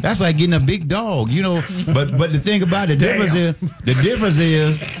him. That's like getting a big dog, you know. But the thing about it, the difference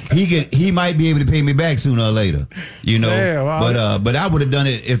is he might be able to pay me back sooner or later, you know. Damn, but I would have done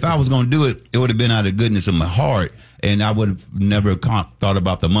it if I was going to do it. It would have been out of the goodness of my heart, and I would have never thought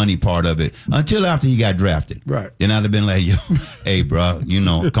about the money part of it until after he got drafted. Right. Then I'd have been like, yo, hey, bro, you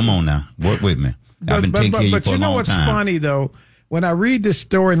know, come on now, work with me. I've been taking care of you for a long time. But you know what's funny though? When I read this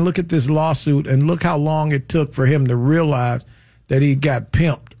story and look at this lawsuit and look how long it took for him to realize that he got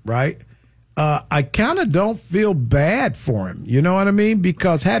pimped, right? I kind of don't feel bad for him. You know what I mean?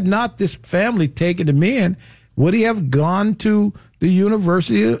 Because had not this family taken him in, would he have gone to the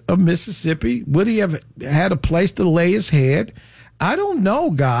University of Mississippi? Would he have had a place to lay his head? I don't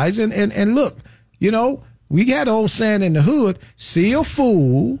know, guys. And look, you know, we got an old saying in the hood, see a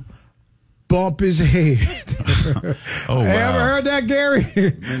fool, bump his head. Oh, wow. Ever heard that, Gary?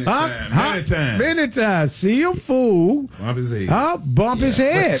 Many times. See a fool. Bump his head. Bump his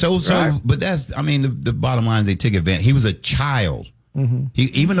head. But that's, I mean, the bottom line is they took advantage. He was a child. Mm-hmm.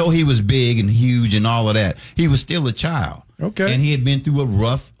 Even though he was big and huge and all of that, he was still a child. Okay. And he had been through a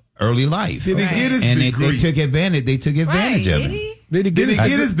rough early life. Did he get his degree? They took advantage of it. Did he get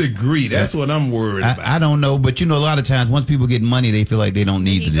his degree? That's what I'm worried about. I don't know, but you know, a lot of times once people get money, they feel like they don't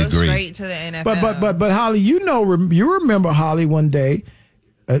need the degree. Straight to the NFL. But Holly, you remember Holly one day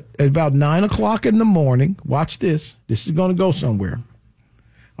at about 9:00 in the morning. Watch this. This is going to go somewhere.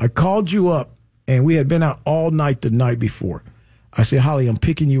 I called you up, and we had been out all night the night before. I said, Holly, I'm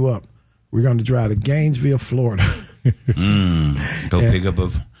picking you up. We're going to drive to Gainesville, Florida. Pick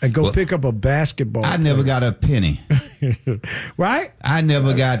up a basketball. I never got a penny. Right? I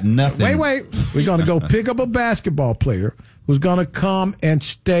never got nothing. Wait. We're going to go pick up a basketball player who's going to come and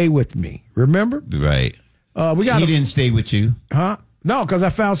stay with me. Remember? Right. He didn't stay with you. Huh? No, because I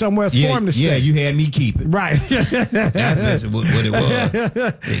found somewhere else for him to stay. Yeah, you had me keep it. Right. That's what it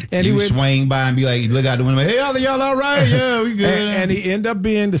was. And he would swing by and be like, look out the window, hey, y'all all right? Yeah, we good. And he ended up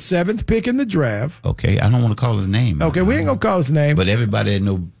being the 7th pick in the draft. Okay, I don't want to call his name. Okay, we ain't going to call his name. But everybody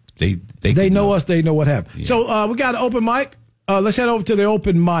know, they know us, they know what happened. Yeah. So we got an open mic. Let's head over to the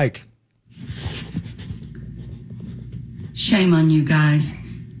open mic. Shame on you guys.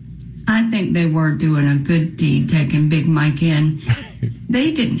 I think they were doing a good deed taking Big Mike in.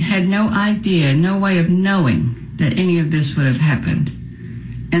 They had no idea, no way of knowing that any of this would have happened.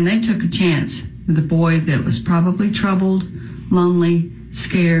 And they took a chance with a boy that was probably troubled, lonely,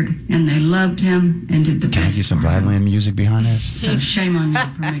 scared, and they loved him and did the best. Can I get some violin music behind this? So shame on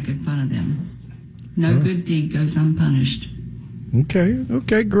you for making fun of them. No good deed goes unpunished.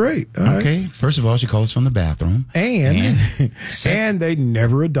 Okay, great. Okay, first of all, she called us from the bathroom. And they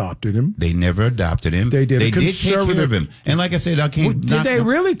never adopted him. They did take care of him. And like I said, I can't... Did they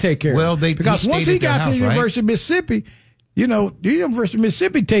really take care of him? Because once he got to the University of Mississippi, you know, the University of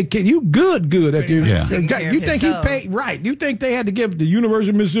Mississippi take care. You good at the university. You think he paid... Right. You think they had to give the University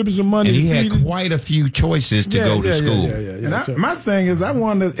of Mississippi some money? And he had quite a few choices to go to school. And my thing is, I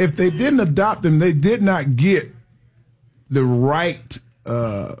wonder if they didn't adopt him, they did not get the right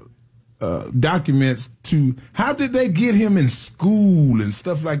documents to, how did they get him in school and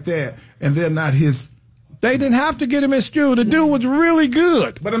stuff like that, and they're not his? They didn't have to get him in school. The dude was really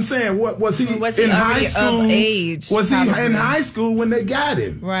good. But I'm saying, what was he in high school? Of age, was he in high school when they got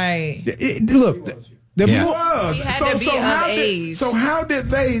him? Right. Look, he was. He had to be of age. So how did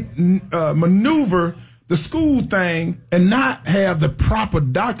they maneuver the school thing and not have the proper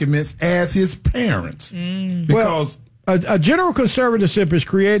documents as his parents? Because a general conservatorship is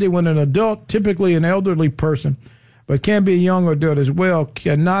created when an adult, typically an elderly person, but can be a young adult as well,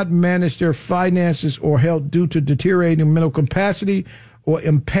 cannot manage their finances or health due to deteriorating mental capacity or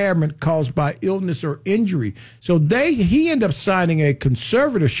impairment caused by illness or injury. So he ended up signing a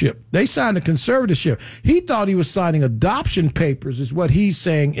conservatorship. They signed a conservatorship. He thought he was signing adoption papers, is what he's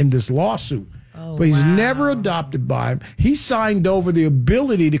saying in this lawsuit. But he's never adopted by him. He signed over the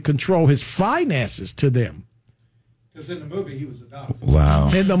ability to control his finances to them. Because in the movie, he was adopted.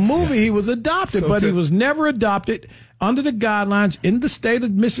 Wow. In the movie, he was adopted, So but he was never adopted under the guidelines in the state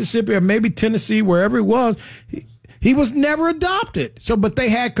of Mississippi or maybe Tennessee, wherever it was. He was never adopted. So, but they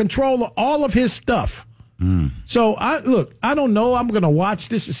had control of all of his stuff. So I don't know. I'm going to watch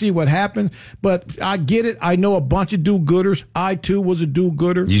this to see what happens, but I get it. I know a bunch of do-gooders. I too was a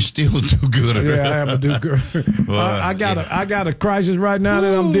do-gooder. You still a do-gooder. Yeah, I am a do-gooder. I got a crisis right now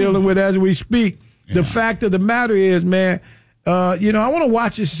that I'm dealing with as we speak. Yeah. The fact of the matter is, man, I want to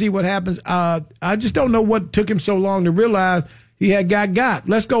watch this to see what happens. I just don't know what took him so long to realize he had got.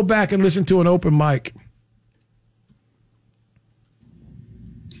 Let's go back and listen to an open mic.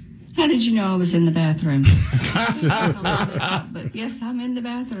 How did you know I was in the bathroom? But yes, I'm in the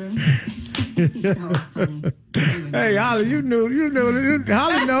bathroom. Hey, Holly, you knew.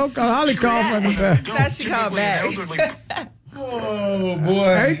 Holly know, because Holly called from the back. That she called back. Oh, boy.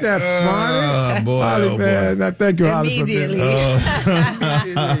 Ain't that funny? Boy, Holly, man. Boy. Thank you, Holly. Immediately.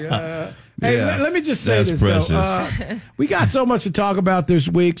 Hey, Yeah, let me just say that's this, precious. though. We got so much to talk about this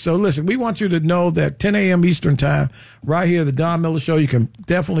week. So, listen, we want you to know that 10 a.m. Eastern Time, right here, The Don Miller Show, you can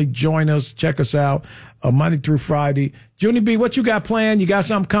definitely join us, check us out, Monday through Friday. Junie B, what you got planned? You got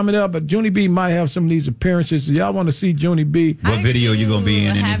something coming up, but Junie B might have some of these appearances. So y'all want to see Junie B. What video you going to be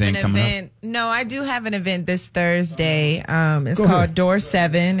in? Anything coming up? No, I do have an event this Thursday. It's called Door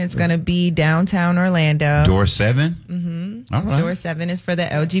 7. It's going to be downtown Orlando. Door 7? Mm-hmm. All right. Door 7 is for the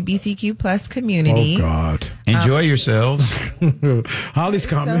LGBTQ plus community. Oh, God. Enjoy yourselves. Holly's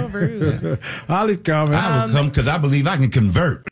coming. So rude. Holly's coming. I will come because I believe I can convert.